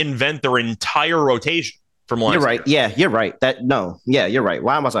reinvent their entire rotation from last You're right. year. Yeah, you're right. You're right.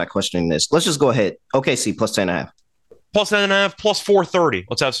 Why was I questioning this? Let's just go ahead. OKC plus 10.5. Plus 10.5, plus 430.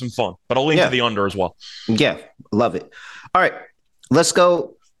 Let's have some fun. But I'll lean to the under as well. Yeah, love it. All right, let's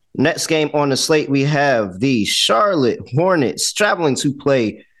go. Next game on the slate, we have the Charlotte Hornets traveling to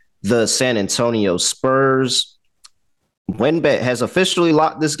play the San Antonio Spurs. WynnBET has officially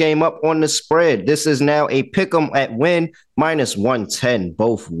locked this game up on the spread. This is now a pick'em at Wynn minus 110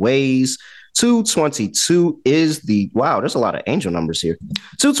 both ways. 222 is there's a lot of angel numbers here.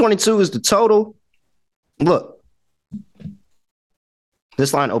 222 is the total. Look,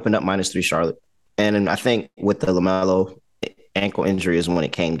 this line opened up minus 3 Charlotte. And I think with the LaMelo ankle injury is when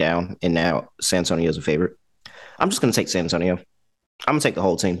it came down. And now San Antonio is a favorite. I'm just going to take San Antonio. I'm going to take the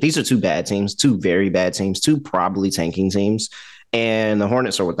whole team. These are two bad teams, two very bad teams, two probably tanking teams. And the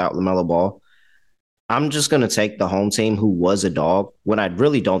Hornets are without LaMelo Ball. I'm just going to take the home team who was a dog when I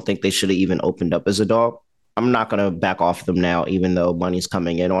really don't think they should have even opened up as a dog. I'm not going to back off them now, even though money's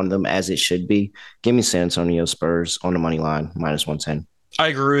coming in on them as it should be. Give me San Antonio Spurs on the money line, minus 110. I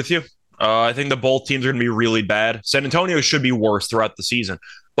agree with you. I think that both teams are going to be really bad. San Antonio should be worse throughout the season.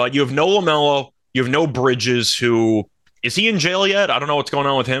 But you have no LaMelo. You have no Bridges, who... Is he in jail yet? I don't know what's going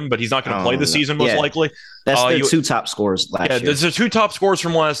on with him, but he's not going to play this season, most likely. That's their two top scorers last year. Yeah, there's the two top scorers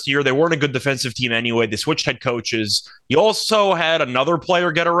from last year. They weren't a good defensive team anyway. They switched head coaches. You also had another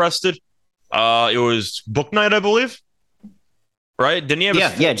player get arrested. It was Bouknight, I believe. Right? Didn't he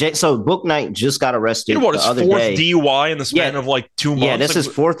have So Bouknight just got arrested his fourth DUI in the span of like 2 months? Yeah, this is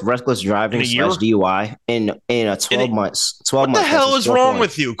fourth reckless driving / DUI in a 12 months. What the hell is wrong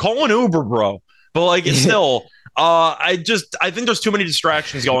with you? Call an Uber, bro. But like, it's still... I think there's too many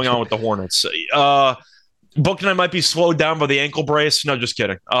distractions going on with the Hornets. Bouknight might be slowed down by the ankle brace. No, just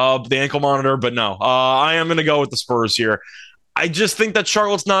kidding. The ankle monitor, but no. I am going to go with the Spurs here. I just think that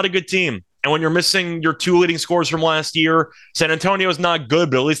Charlotte's not a good team. And when you're missing your two leading scorers from last year, San Antonio is not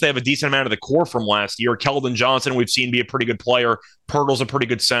good, but at least they have a decent amount of the core from last year. Keldon Johnson, we've seen be a pretty good player. Pirtle's a pretty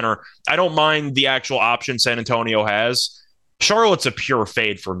good center. I don't mind the actual option San Antonio has. Charlotte's a pure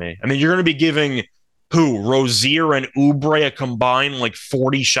fade for me. I mean, you're going to be giving... Rozier and Oubre a combined like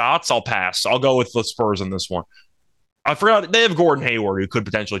 40 shots? I'll pass. I'll go with the Spurs in this one. I forgot they have Gordon Hayward who could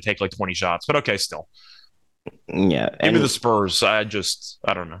potentially take like 20 shots, but okay, still. Yeah. Maybe the Spurs. I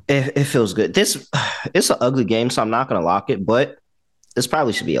don't know. It feels good. It's an ugly game, so I'm not going to lock it, but this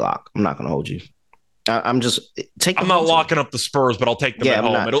probably should be a lock. I'm not going to hold you. I'm just take. I'm not locking up the Spurs, but I'll take them at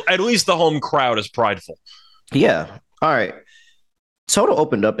home. At least the home crowd is prideful. Yeah. All right. Total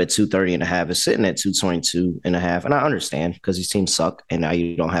opened up at 230.5. It's sitting at 222.5. And I understand because these teams suck. And now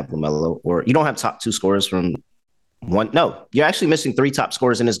you don't have LaMelo or you don't have top two scorers from one. No, you're actually missing three top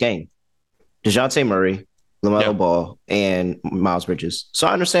scorers in this game. DeJounte Murray, LaMelo Ball, and Miles Bridges. So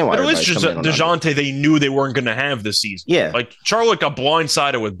I understand why. But at least DeJounte, they knew they weren't going to have this season. Yeah. Like Charlotte got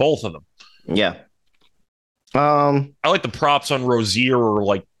blindsided with both of them. Yeah. I like the props on Rozier or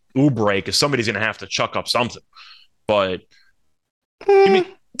like Oubre because somebody's going to have to chuck up something. But I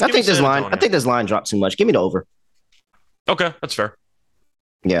think this line dropped too much. Give me the over. Okay, that's fair.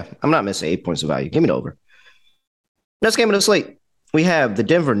 Yeah, I'm not missing 8 points of value. Give me the over. Next game of the slate, we have the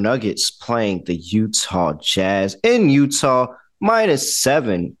Denver Nuggets playing the Utah Jazz in Utah,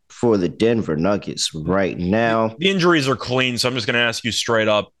 -7 for the Denver Nuggets right now. The injuries are clean, so I'm just going to ask you straight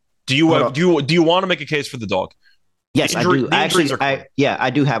up: do you want to make a case for the dog? Yes, I do. I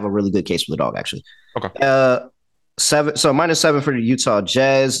do have a really good case for the dog. Actually, okay. 7, so -7 for the Utah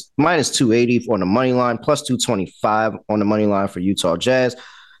Jazz, -280 on the money line, +225 on the money line for Utah Jazz.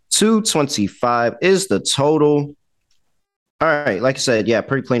 225 is the total. All right, like I said, yeah,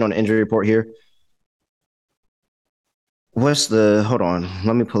 pretty clean on the injury report here. Hold on,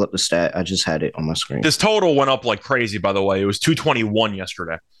 let me pull up the stat. I just had it on my screen. This total went up like crazy, by the way. It was 221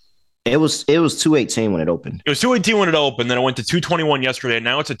 yesterday. It was 218 when it opened. It was 218 when it opened, then it went to 221 yesterday, and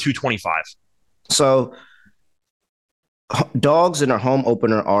now it's at 225. So dogs in their home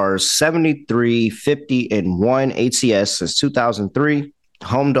opener are 73, 50, and 1 ATS since 2003.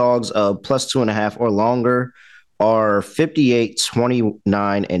 Home dogs of +2.5 or longer are 58,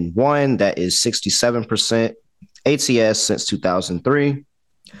 29, and 1. That is 67% ATS since 2003.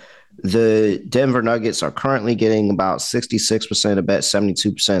 The Denver Nuggets are currently getting about 66% of bet,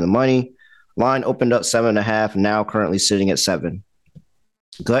 72% of the money. Line opened up 7.5, now currently sitting at 7.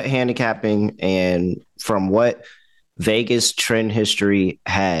 Gut handicapping, and from what Vegas trend history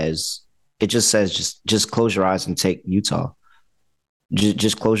has, it just says just close your eyes and take Utah.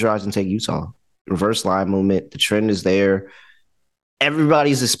 Just close your eyes and take Utah. Reverse line movement. The trend is there.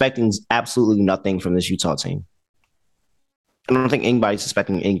 Everybody's expecting absolutely nothing from this Utah team. I don't think anybody's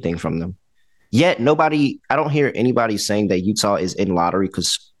expecting anything from them. Yet I don't hear anybody saying that Utah is in lottery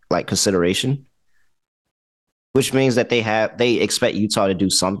consideration, which means that they expect Utah to do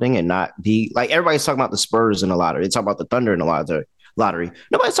something and not be like everybody's talking about the Spurs in the lottery. They talk about the Thunder in the lottery.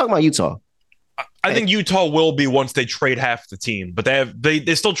 Nobody's talking about Utah. I think Utah will be once they trade half the team, but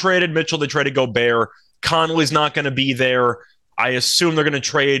they still traded Mitchell. They traded Gobert. Conley's not going to be there. I assume they're going to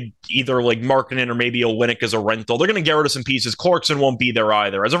trade either like Markkanen or maybe Olynyk as a rental. They're going to get rid of some pieces. Clarkson won't be there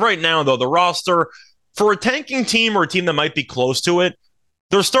either. As of right now, though, the roster for a tanking team or a team that might be close to it,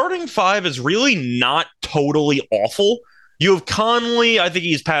 their starting five is really not totally awful. You have Conley. I think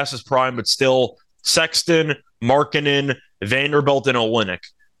he's past his prime, but still Sexton, Markkanen, Vanderbilt, and Olynyk.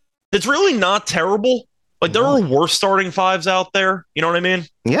 It's really not terrible. Like, there are worse starting fives out there. You know what I mean?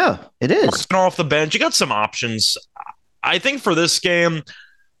 Yeah, it is. Markkanen off the bench. You got some options. I think for this game,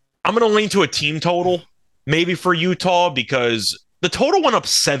 I'm going to lean to a team total, maybe for Utah, because the total went up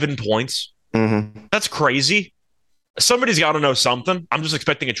 7 points. Mm-hmm. That's crazy. Somebody's got to know something. I'm just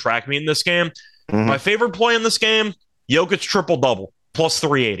expecting a track meet in this game. Mm-hmm. My favorite play in this game, Jokic triple-double,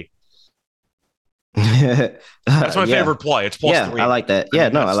 +380. That's my favorite play. It's +380. I like that. Yeah,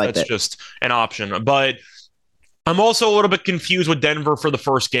 I like that. That's just an option. But I'm also a little bit confused with Denver for the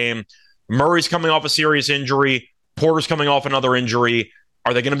first game. Murray's coming off a serious injury. Porter's coming off another injury.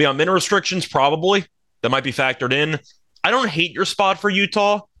 Are they going to be on minute restrictions? Probably. That might be factored in. I don't hate your spot for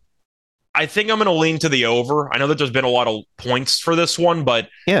Utah. I think I'm going to lean to the over. I know that there's been a lot of points for this one, but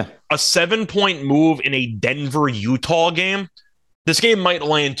a 7-point move in a Denver-Utah game, this game might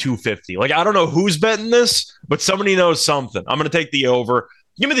land 250. Like, I don't know who's betting this, but somebody knows something. I'm going to take the over.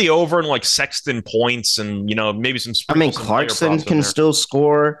 Give me the over and like Sexton points and, maybe some. I mean, Clarkson can still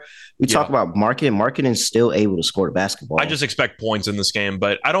score. We talk about Markkanen is still able to score the basketball. I just expect points in this game,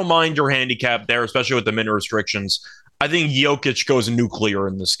 but I don't mind your handicap there, especially with the minute restrictions. I think Jokic goes nuclear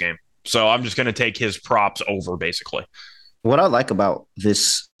in this game. So I'm just going to take his props over, basically. What I like about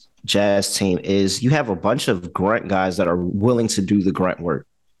this Jazz team is you have a bunch of grunt guys that are willing to do the grunt work.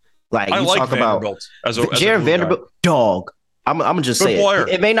 Like, you talk Vanderbilt about Jared Vanderbilt, dog. I'm gonna just say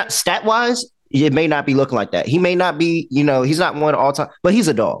it may not stat wise, it may not be looking like that. He may not be, he's not one all time, but he's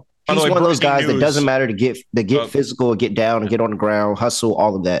a dog. He's one of those guys that doesn't matter to get physical, get down, and get on the ground, hustle,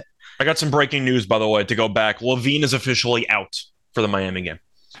 all of that. I got some breaking news, by the way, to go back. LaVine is officially out for the Miami game.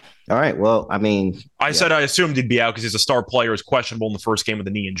 All right. Well, I mean, I said I assumed he'd be out because he's a star player. Is questionable in the first game with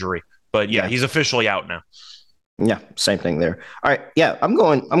a knee injury. But yeah, Yeah. he's officially out now. Yeah, same thing there. All right, yeah, I'm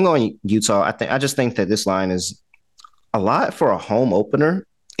going Utah. I just think that this line is a lot for a home opener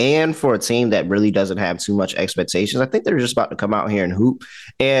and for a team that really doesn't have too much expectations. I think they're just about to come out here and hoop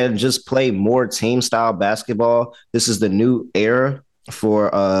and just play more team style basketball. This is the new era for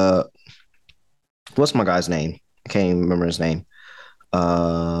what's my guy's name? I can't even remember his name.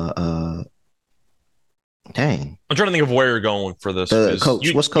 Uh uh Dang. I'm trying to think of where you're going for this The because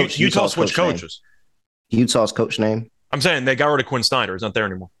coach. What's coach Utah Utah's switched coach name? coaches. Utah's coach name? I'm saying they got rid of Quinn Snyder. He's not there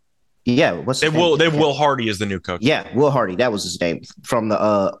anymore. Yeah, what's They his name? will. They have Will Hardy as the new coach. Yeah, Will Hardy. That was his name from the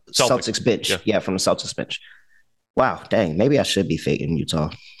Celtics bench. Yeah. Yeah, from the Celtics bench. Wow, dang. Maybe I should be fading Utah.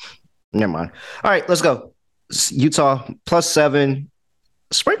 Never mind. All right, let's go. Utah +7.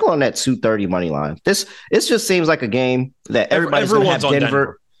 Sprinkle on that 230 money line. It just seems like a game that everybody's going to have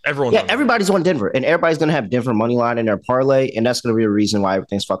Denver. Everybody's on Denver, and everybody's going to have Denver money line in their parlay, and that's going to be a reason why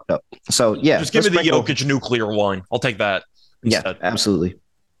everything's fucked up. So yeah, just give me the Jokic nuclear line. I'll take that. Instead. Yeah, absolutely.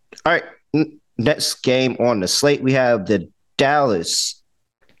 All right, next game on the slate, we have the Dallas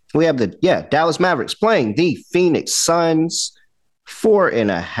Mavericks playing the Phoenix Suns.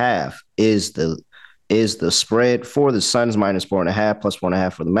 4.5 is the spread for the Suns, -4.5,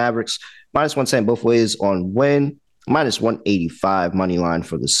 +1.5 for the Mavericks, -110 both ways on win, -185 money line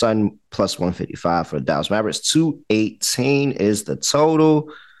for the Sun, +155 for the Dallas Mavericks. 218 is the total.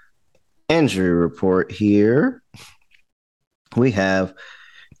 Injury report here. We have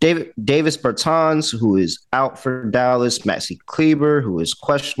Davis Bertans, who is out for Dallas, Maxi Kleber, who is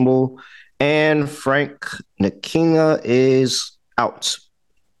questionable, and Frank Ntilikina is out.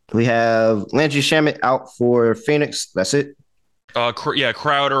 We have Landry Shamet out for Phoenix. That's it.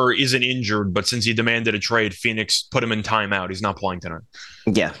 Crowder isn't injured, but since he demanded a trade, Phoenix put him in timeout. He's not playing tonight.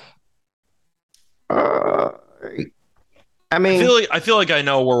 Yeah. I feel like I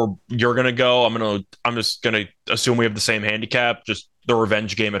know where you're gonna go. I'm just gonna assume we have the same handicap. Just the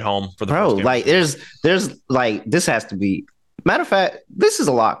revenge game at home for the first game. Like there's like this has to be. Matter of fact, this is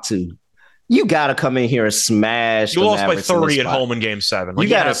a lock too. You gotta come in here and smash. You lost by 30 at home in Game 7. Like, you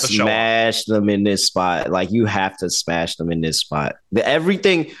gotta smash them in this spot. Like you have to smash them in this spot.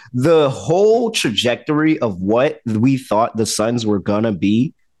 The whole trajectory of what we thought the Suns were gonna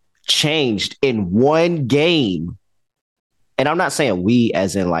be changed in one game. And I'm not saying we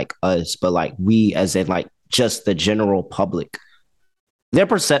as in like us, but like we as in like just the general public. Their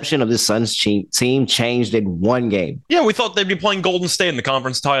perception of the Suns team changed in one game. Yeah, we thought they'd be playing Golden State in the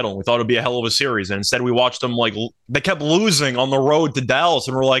conference title. We thought it'd be a hell of a series. And instead we watched them they kept losing on the road to Dallas.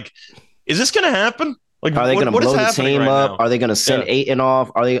 And we're like, is this going to happen? Like, are they going to blow the team up? Are they going to send Ayton off?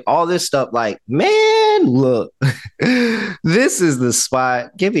 Are they all this stuff? Like, man, look, this is the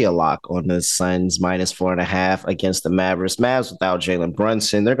spot. Give me a lock on the Suns -4.5 against the Mavericks. Mavs without Jalen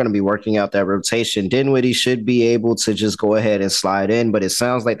Brunson. They're going to be working out that rotation. Dinwiddie should be able to just go ahead and slide in, but it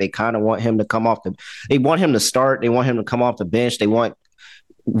sounds like they kind of want him to come off they want him to start. They want him to come off the bench. They want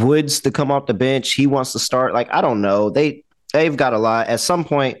Woods to come off the bench. He wants to start. Like, I don't know. They've got a lot. At some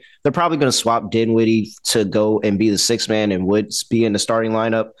point, they're probably going to swap Dinwiddie to go and be the sixth man and Woods be in the starting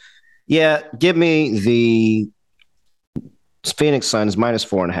lineup. Yeah, give me the Phoenix Suns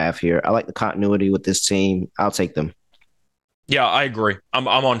 -4.5 here. I like the continuity with this team. I'll take them. Yeah, I agree. I'm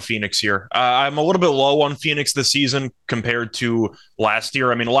on Phoenix here. I'm a little bit low on Phoenix this season compared to last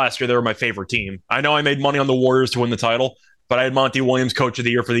year. I mean, last year they were my favorite team. I know I made money on the Warriors to win the title, but I had Monty Williams coach of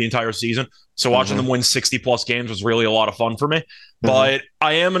the year for the entire season. So watching them win 60-plus games was really a lot of fun for me. But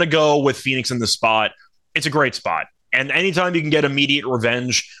I am going to go with Phoenix in this spot. It's a great spot. And anytime you can get immediate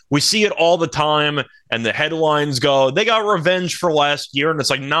revenge, we see it all the time. And the headlines go, they got revenge for last year. And it's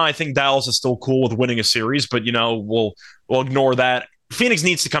like, nah, I think Dallas is still cool with winning a series. But, we'll ignore that. Phoenix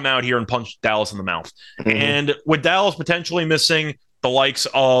needs to come out here and punch Dallas in the mouth. And with Dallas potentially missing the likes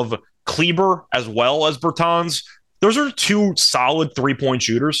of Kleber as well as Bertans, those are two solid three-point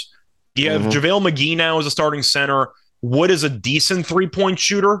shooters. You have JaVale McGee now as a starting center. Wood is a decent three-point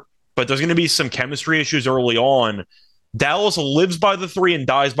shooter, but there's going to be some chemistry issues early on. Dallas lives by the three and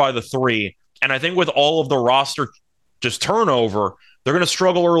dies by the three. And I think with all of the roster just turnover, they're going to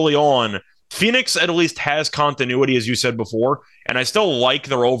struggle early on. Phoenix at least has continuity, as you said before, and I still like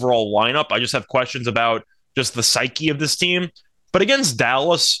their overall lineup. I just have questions about just the psyche of this team. But against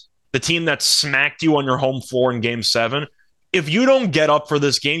Dallas, the team that smacked you on your home floor in Game 7, if you don't get up for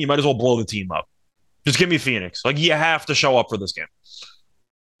this game, you might as well blow the team up. Just give me Phoenix. Like, you have to show up for this game.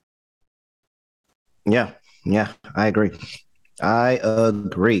 Yeah, I agree. All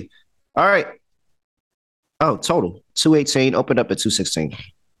right. Oh, total 218, opened up at 216.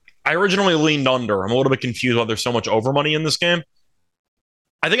 I originally leaned under. I'm a little bit confused why there's so much over money in this game.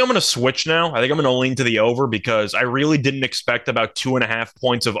 I think I'm going to switch now. I think I'm going to lean to the over because I really didn't expect about 2.5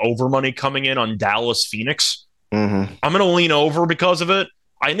 points of over money coming in on Dallas Phoenix. Mm-hmm. I'm going to lean over because of it.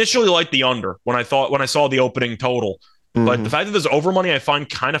 I initially liked the under when I saw the opening total, but the Mm-hmm. fact that there's over money I find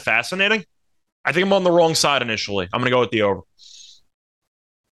kind of fascinating. I think I'm on the wrong side initially. I'm going to go with the over.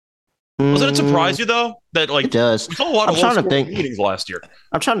 Doesn't it Mm, surprise you though that it like does. we saw a lot I'm of low trying to scoring think. meetings last year?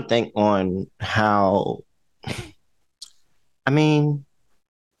 I'm trying to think on how. I mean,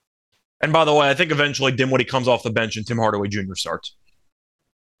 And by the way, I think eventually Dinwiddie comes off the bench and Tim Hardaway Jr. starts.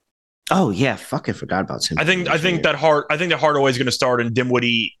 oh yeah, fucking forgot about Tim Hardaway Jr. I think that Hardaway is going to start and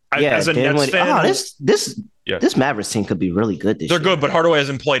Dinwiddie. Yeah, As a Nets Dinwiddie. fan Oh, who this yeah, this Mavericks team could be really good this they're year. good, but Hardaway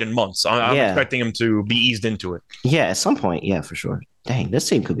hasn't played in months. I'm Yeah, expecting him to be eased into it. yeah. At some point, yeah, for sure. Dang, this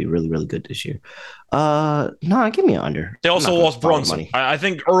team could be really, really good this year. No, give me an under. They I'm also not gonna lost follow the Brunson. money. I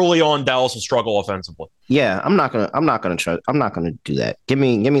think early on Dallas will struggle offensively. Yeah, I'm not gonna do that. Give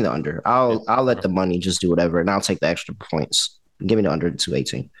me the under. Yeah. I'll let the money just do whatever, and I'll take the extra points. Give me the under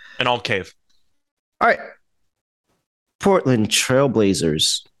 218. And I'll cave. All right, Portland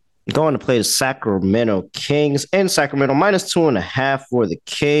Trailblazers going to play the Sacramento Kings in Sacramento -2.5 for the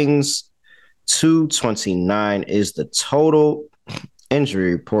Kings. 229 is the total.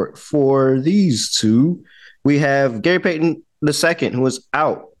 Injury report for these two. We have Gary Payton II, who is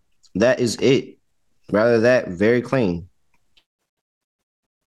out. That is it. Rather that very clean.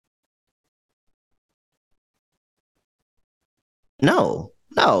 No,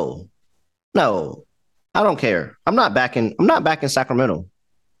 no, no. I don't care. I'm not back in Sacramento.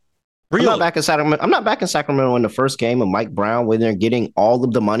 I'm not Really? back in Sacramento. I'm not back in Sacramento in the first game of Mike Brown when they're getting all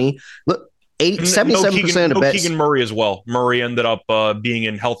of the money. Look, 77% of the bets. Keegan Murray as well. Murray ended up being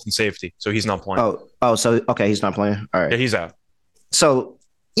in health and safety, so he's not playing. So okay, he's not playing. All right. Yeah, he's out. So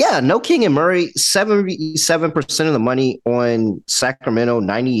yeah, no King and Murray, 77% of the money on Sacramento,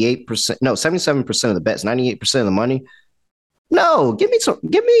 98%, no, 77% of the bets, 98% of the money. No, give me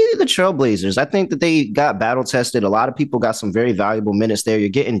the Trailblazers. I think that they got battle tested. A lot of people got some very valuable minutes there. You're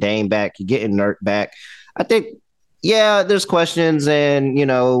getting Dame back, you're getting Nurk back. I think, yeah, there's questions, and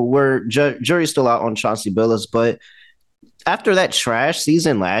we're jury's still out on Chauncey Billups, but after that trash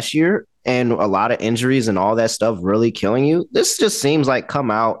season last year and a lot of injuries and all that stuff really killing you, this just seems like come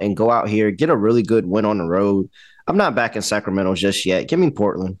out and go out here, get a really good win on the road. I'm not back in Sacramento just yet. Give me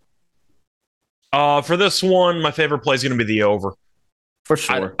Portland. For this one, my favorite play is going to be the over. For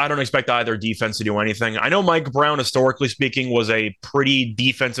sure. I don't expect either defense to do anything. I know Mike Brown, historically speaking, was a pretty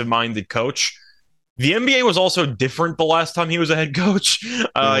defensive minded coach. The NBA was also different the last time he was a head coach.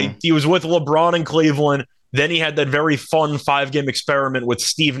 He was with LeBron in Cleveland. Then he had that very fun 5-game experiment with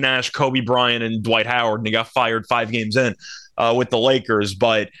Steve Nash, Kobe Bryant, and Dwight Howard, and he got fired 5 games in with the Lakers.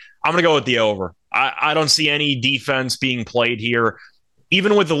 But I'm going to go with the over. I don't see any defense being played here.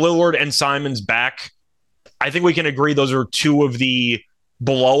 Even with the Lillard and Simons back, I think we can agree those are two of the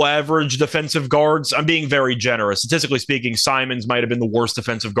below average defensive guards. I'm being very generous. Statistically speaking, Simons might have been the worst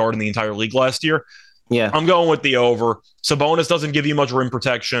defensive guard in the entire league last year. Yeah. I'm going with the over. Sabonis doesn't give you much rim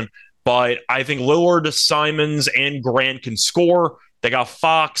protection, but I think Lillard, Simons, and Grant can score. They got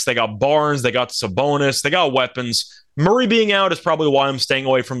Fox, they got Barnes, they got Sabonis, they got weapons. Murray being out is probably why I'm staying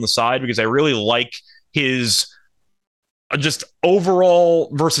away from the side because I really like his just overall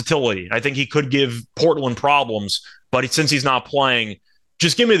versatility. I think he could give Portland problems, but since he's not playing,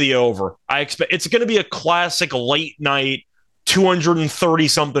 just give me the over. I expect it's going to be a classic late night 230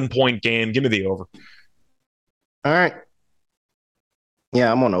 something point game. Give me the over. All right.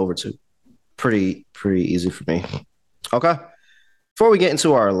 Yeah, I'm on over too. Pretty easy for me. Okay. Before we get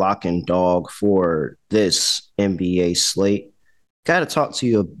into our lock and dog for this NBA slate, got to talk to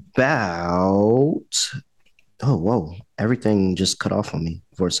you about. Oh, whoa. Everything just cut off on me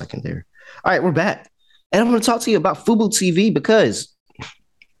for a second there. All right, we're back. And I'm going to talk to you about Fubo TV because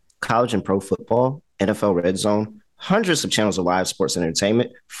college and pro football, NFL Red Zone, hundreds of channels of live sports and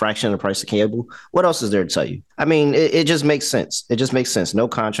entertainment, fraction of the price of cable. What else is there to tell you? I mean, it just makes sense. It just makes sense. No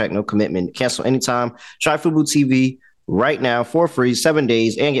contract, no commitment. Cancel anytime. Try Fubo TV right now for free, 7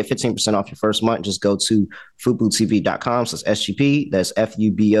 days, and get 15% off your first month. Just go to FuboTV.com/SGP. That's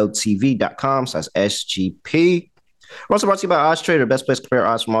FUBOTV.com/SGP. We're also brought to you by OddsTrader, the best place to compare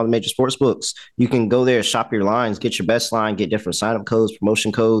odds from all the major sports books. You can go there, shop your lines, get your best line, get different sign-up codes,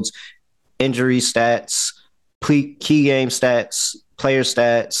 promotion codes, injury stats, key game stats, player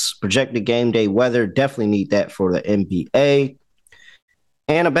stats, projected game day weather. Definitely need that for the NBA.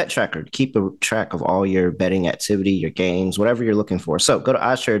 And a bet tracker to keep a track of all your betting activity, your games, whatever you're looking for. So go to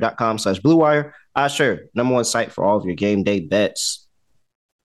oddstrader.com/BlueWire. OddsTrader, number one site for all of your game day bets.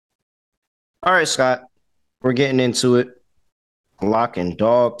 All right, Scott, we're getting into it. Lock and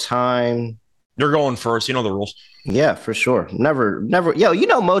dog time. You're going first. You know the rules. Yeah, for sure. Never. Yo,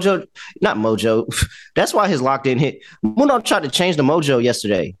 Mojo, not Mojo. That's why his lock didn't hit. Muno tried to change the Mojo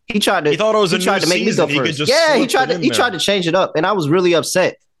yesterday. He tried to. He thought it was a tried new to make season. me go first. Yeah, he tried to change it up, and I was really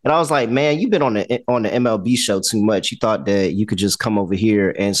upset. And I was like, man, you've been on the MLB show too much. You thought that you could just come over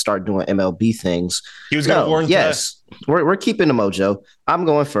here and start doing MLB things. He was going to learn. Yes, we're keeping the Mojo. I'm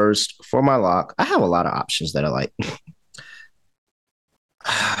going first for my lock. I have a lot of options that I like.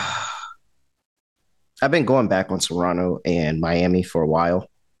 I've been going back on Toronto and Miami for a while.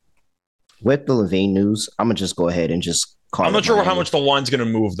 With the LaVine news, I'm going to just go ahead and just call it. I'm not sure how much the line's going to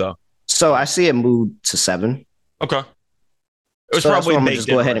move, though. So I see it move to 7. Okay. It was probably I'm going to just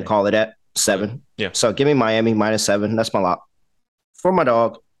go ahead and call it at 7. Yeah. So give me Miami -7. That's my lock. For my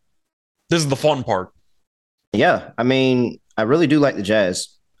dog. This is the fun part. Yeah. I mean, I really do like the Jazz.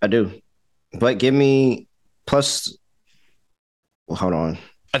 I do. But give me plus. Well, hold on.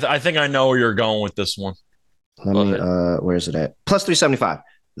 I think I know where you're going with this one. Let me. Where is it at? Plus 375.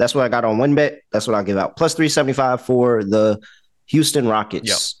 That's what I got on WinBet. That's what I'll give out. Plus 375 for the Houston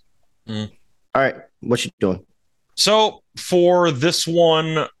Rockets. Yep. Mm. All right. What you doing? So for this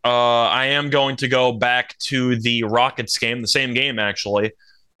one, I am going to go back to the Rockets game, the same game, actually.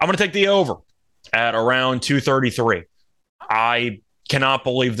 I'm going to take the over at around 233. I cannot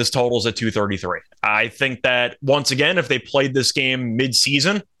believe this total's at 233. I think that, once again, if they played this game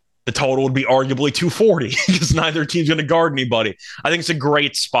mid-season, the total would be arguably 240 because neither team's going to guard anybody. I think it's a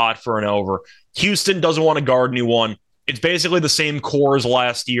great spot for an over. Houston doesn't want to guard anyone. It's basically the same core as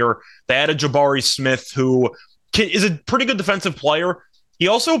last year. They had a Jabari Smith who is a pretty good defensive player. He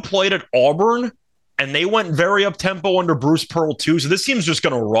also played at Auburn, and they went very up-tempo under Bruce Pearl, too. So this team's just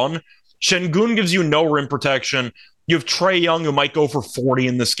going to run. Şengün gives you no rim protection. You have Trae Young, who might go for 40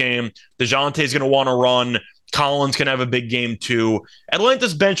 in this game. DeJounte's going to want to run. Collins can have a big game, too.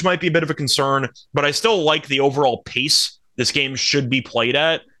 Atlanta's bench might be a bit of a concern, but I still like the overall pace this game should be played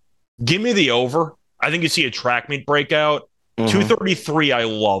at. Give me the over. I think you see a track meet breakout. 233, I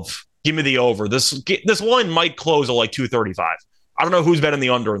love. Give me the over. This line might close at like 235. I don't know who's betting the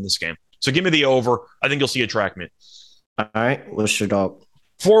under in this game. So give me the over. I think you'll see a track meet. All right. What's your dog?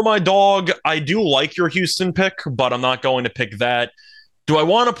 For my dog, I do like your Houston pick, but I'm not going to pick that. Do I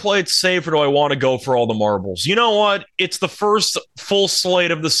want to play it safe or do I want to go for all the marbles? You know what? It's the first full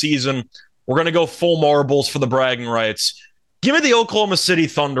slate of the season. We're going to go full marbles for the bragging rights. Give me the Oklahoma City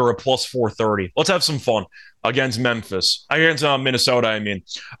Thunder at plus 430. Let's have some fun against Minnesota, I mean.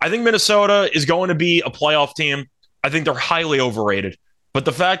 I think Minnesota is going to be a playoff team. I think they're highly overrated. But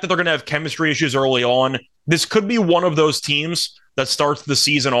the fact that they're going to have chemistry issues early on, this could be one of those teams that starts the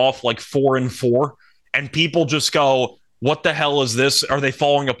season off like 4-4, and people just go, what the hell is this? Are they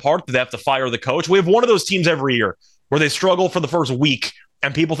falling apart? Do they have to fire the coach? We have one of those teams every year where they struggle for the first week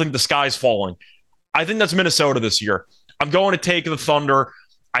and people think the sky's falling. I think that's Minnesota this year. I'm going to take the Thunder.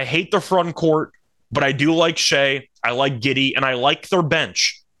 I hate their front court, but I do like Shea. I like Giddey, and I like their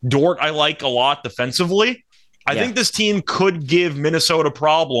bench. Dort, I like a lot defensively. I think this team could give Minnesota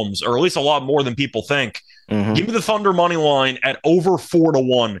problems, or at least a lot more than people think. Give me the Thunder money line at over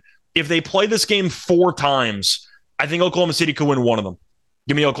 4-1. If they play this game 4 times, I think Oklahoma City could win one of them.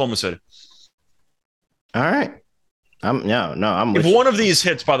 Give me Oklahoma City. All right. I'm if one of these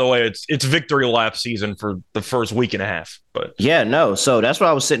hits, by the way, it's victory lap season for the first week and a half. But yeah, no. So that's what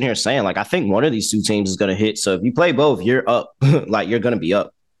I was sitting here saying. Like, I think one of these two teams is going to hit. So if you play both, you're up. Like, you're going to be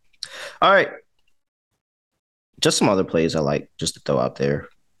up. All right. Just some other plays I like just to throw out there.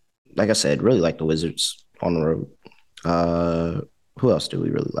 Like I said, really like the Wizards on the road. Who else do we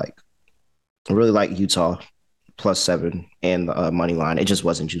really like? I really like Utah plus 7 and the money line. It just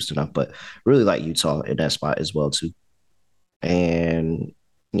wasn't juiced enough, but really like Utah in that spot as well too. And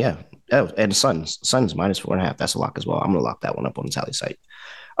yeah, and Suns -4.5. That's a lock as well. I'm gonna lock that one up on the tally site.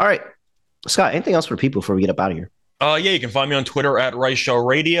 All right, Scott. Anything else for people before we get up out of here? Yeah, you can find me on Twitter at Rice Show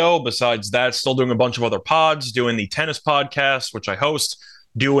Radio. Besides that, still doing a bunch of other pods, doing the tennis podcast, which I host,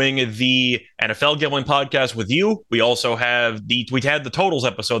 doing the NFL gambling podcast with you. We also have we had the totals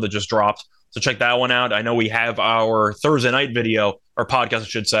episode that just dropped. So check that one out. I know we have our Thursday night video, or podcast, I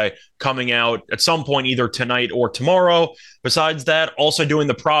should say, coming out at some point either tonight or tomorrow. Besides that, also doing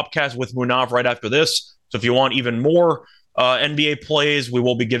the Propcast with Munaf right after this. So if you want even more NBA plays, we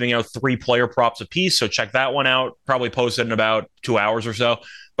will be giving out 3 player props apiece. So check that one out. Probably posted in about 2 hours or so.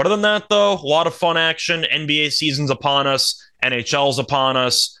 But other than that, though, a lot of fun action. NBA season's upon us. NHL's upon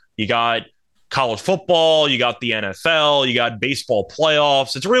us. You got college football, you got the NFL, you got baseball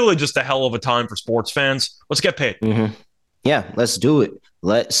playoffs. It's really just a hell of a time for sports fans. Let's get paid. Yeah, let's do it.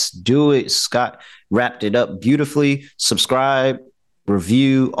 Let's do it. Scott wrapped it up beautifully. Subscribe,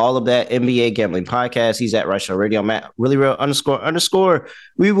 review, all of that. NBA Gambling Podcast. He's at Right Show Radio. I'm at really real __.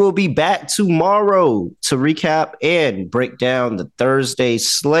 We will be back tomorrow to recap and break down the Thursday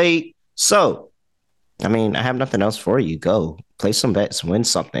slate. So, I mean, I have nothing else for you. Go play some bets, win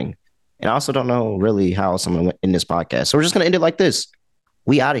something. And I also don't know really how else I'm going to end this podcast. So we're just going to end it like this.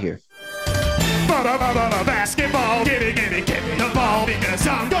 We out of here.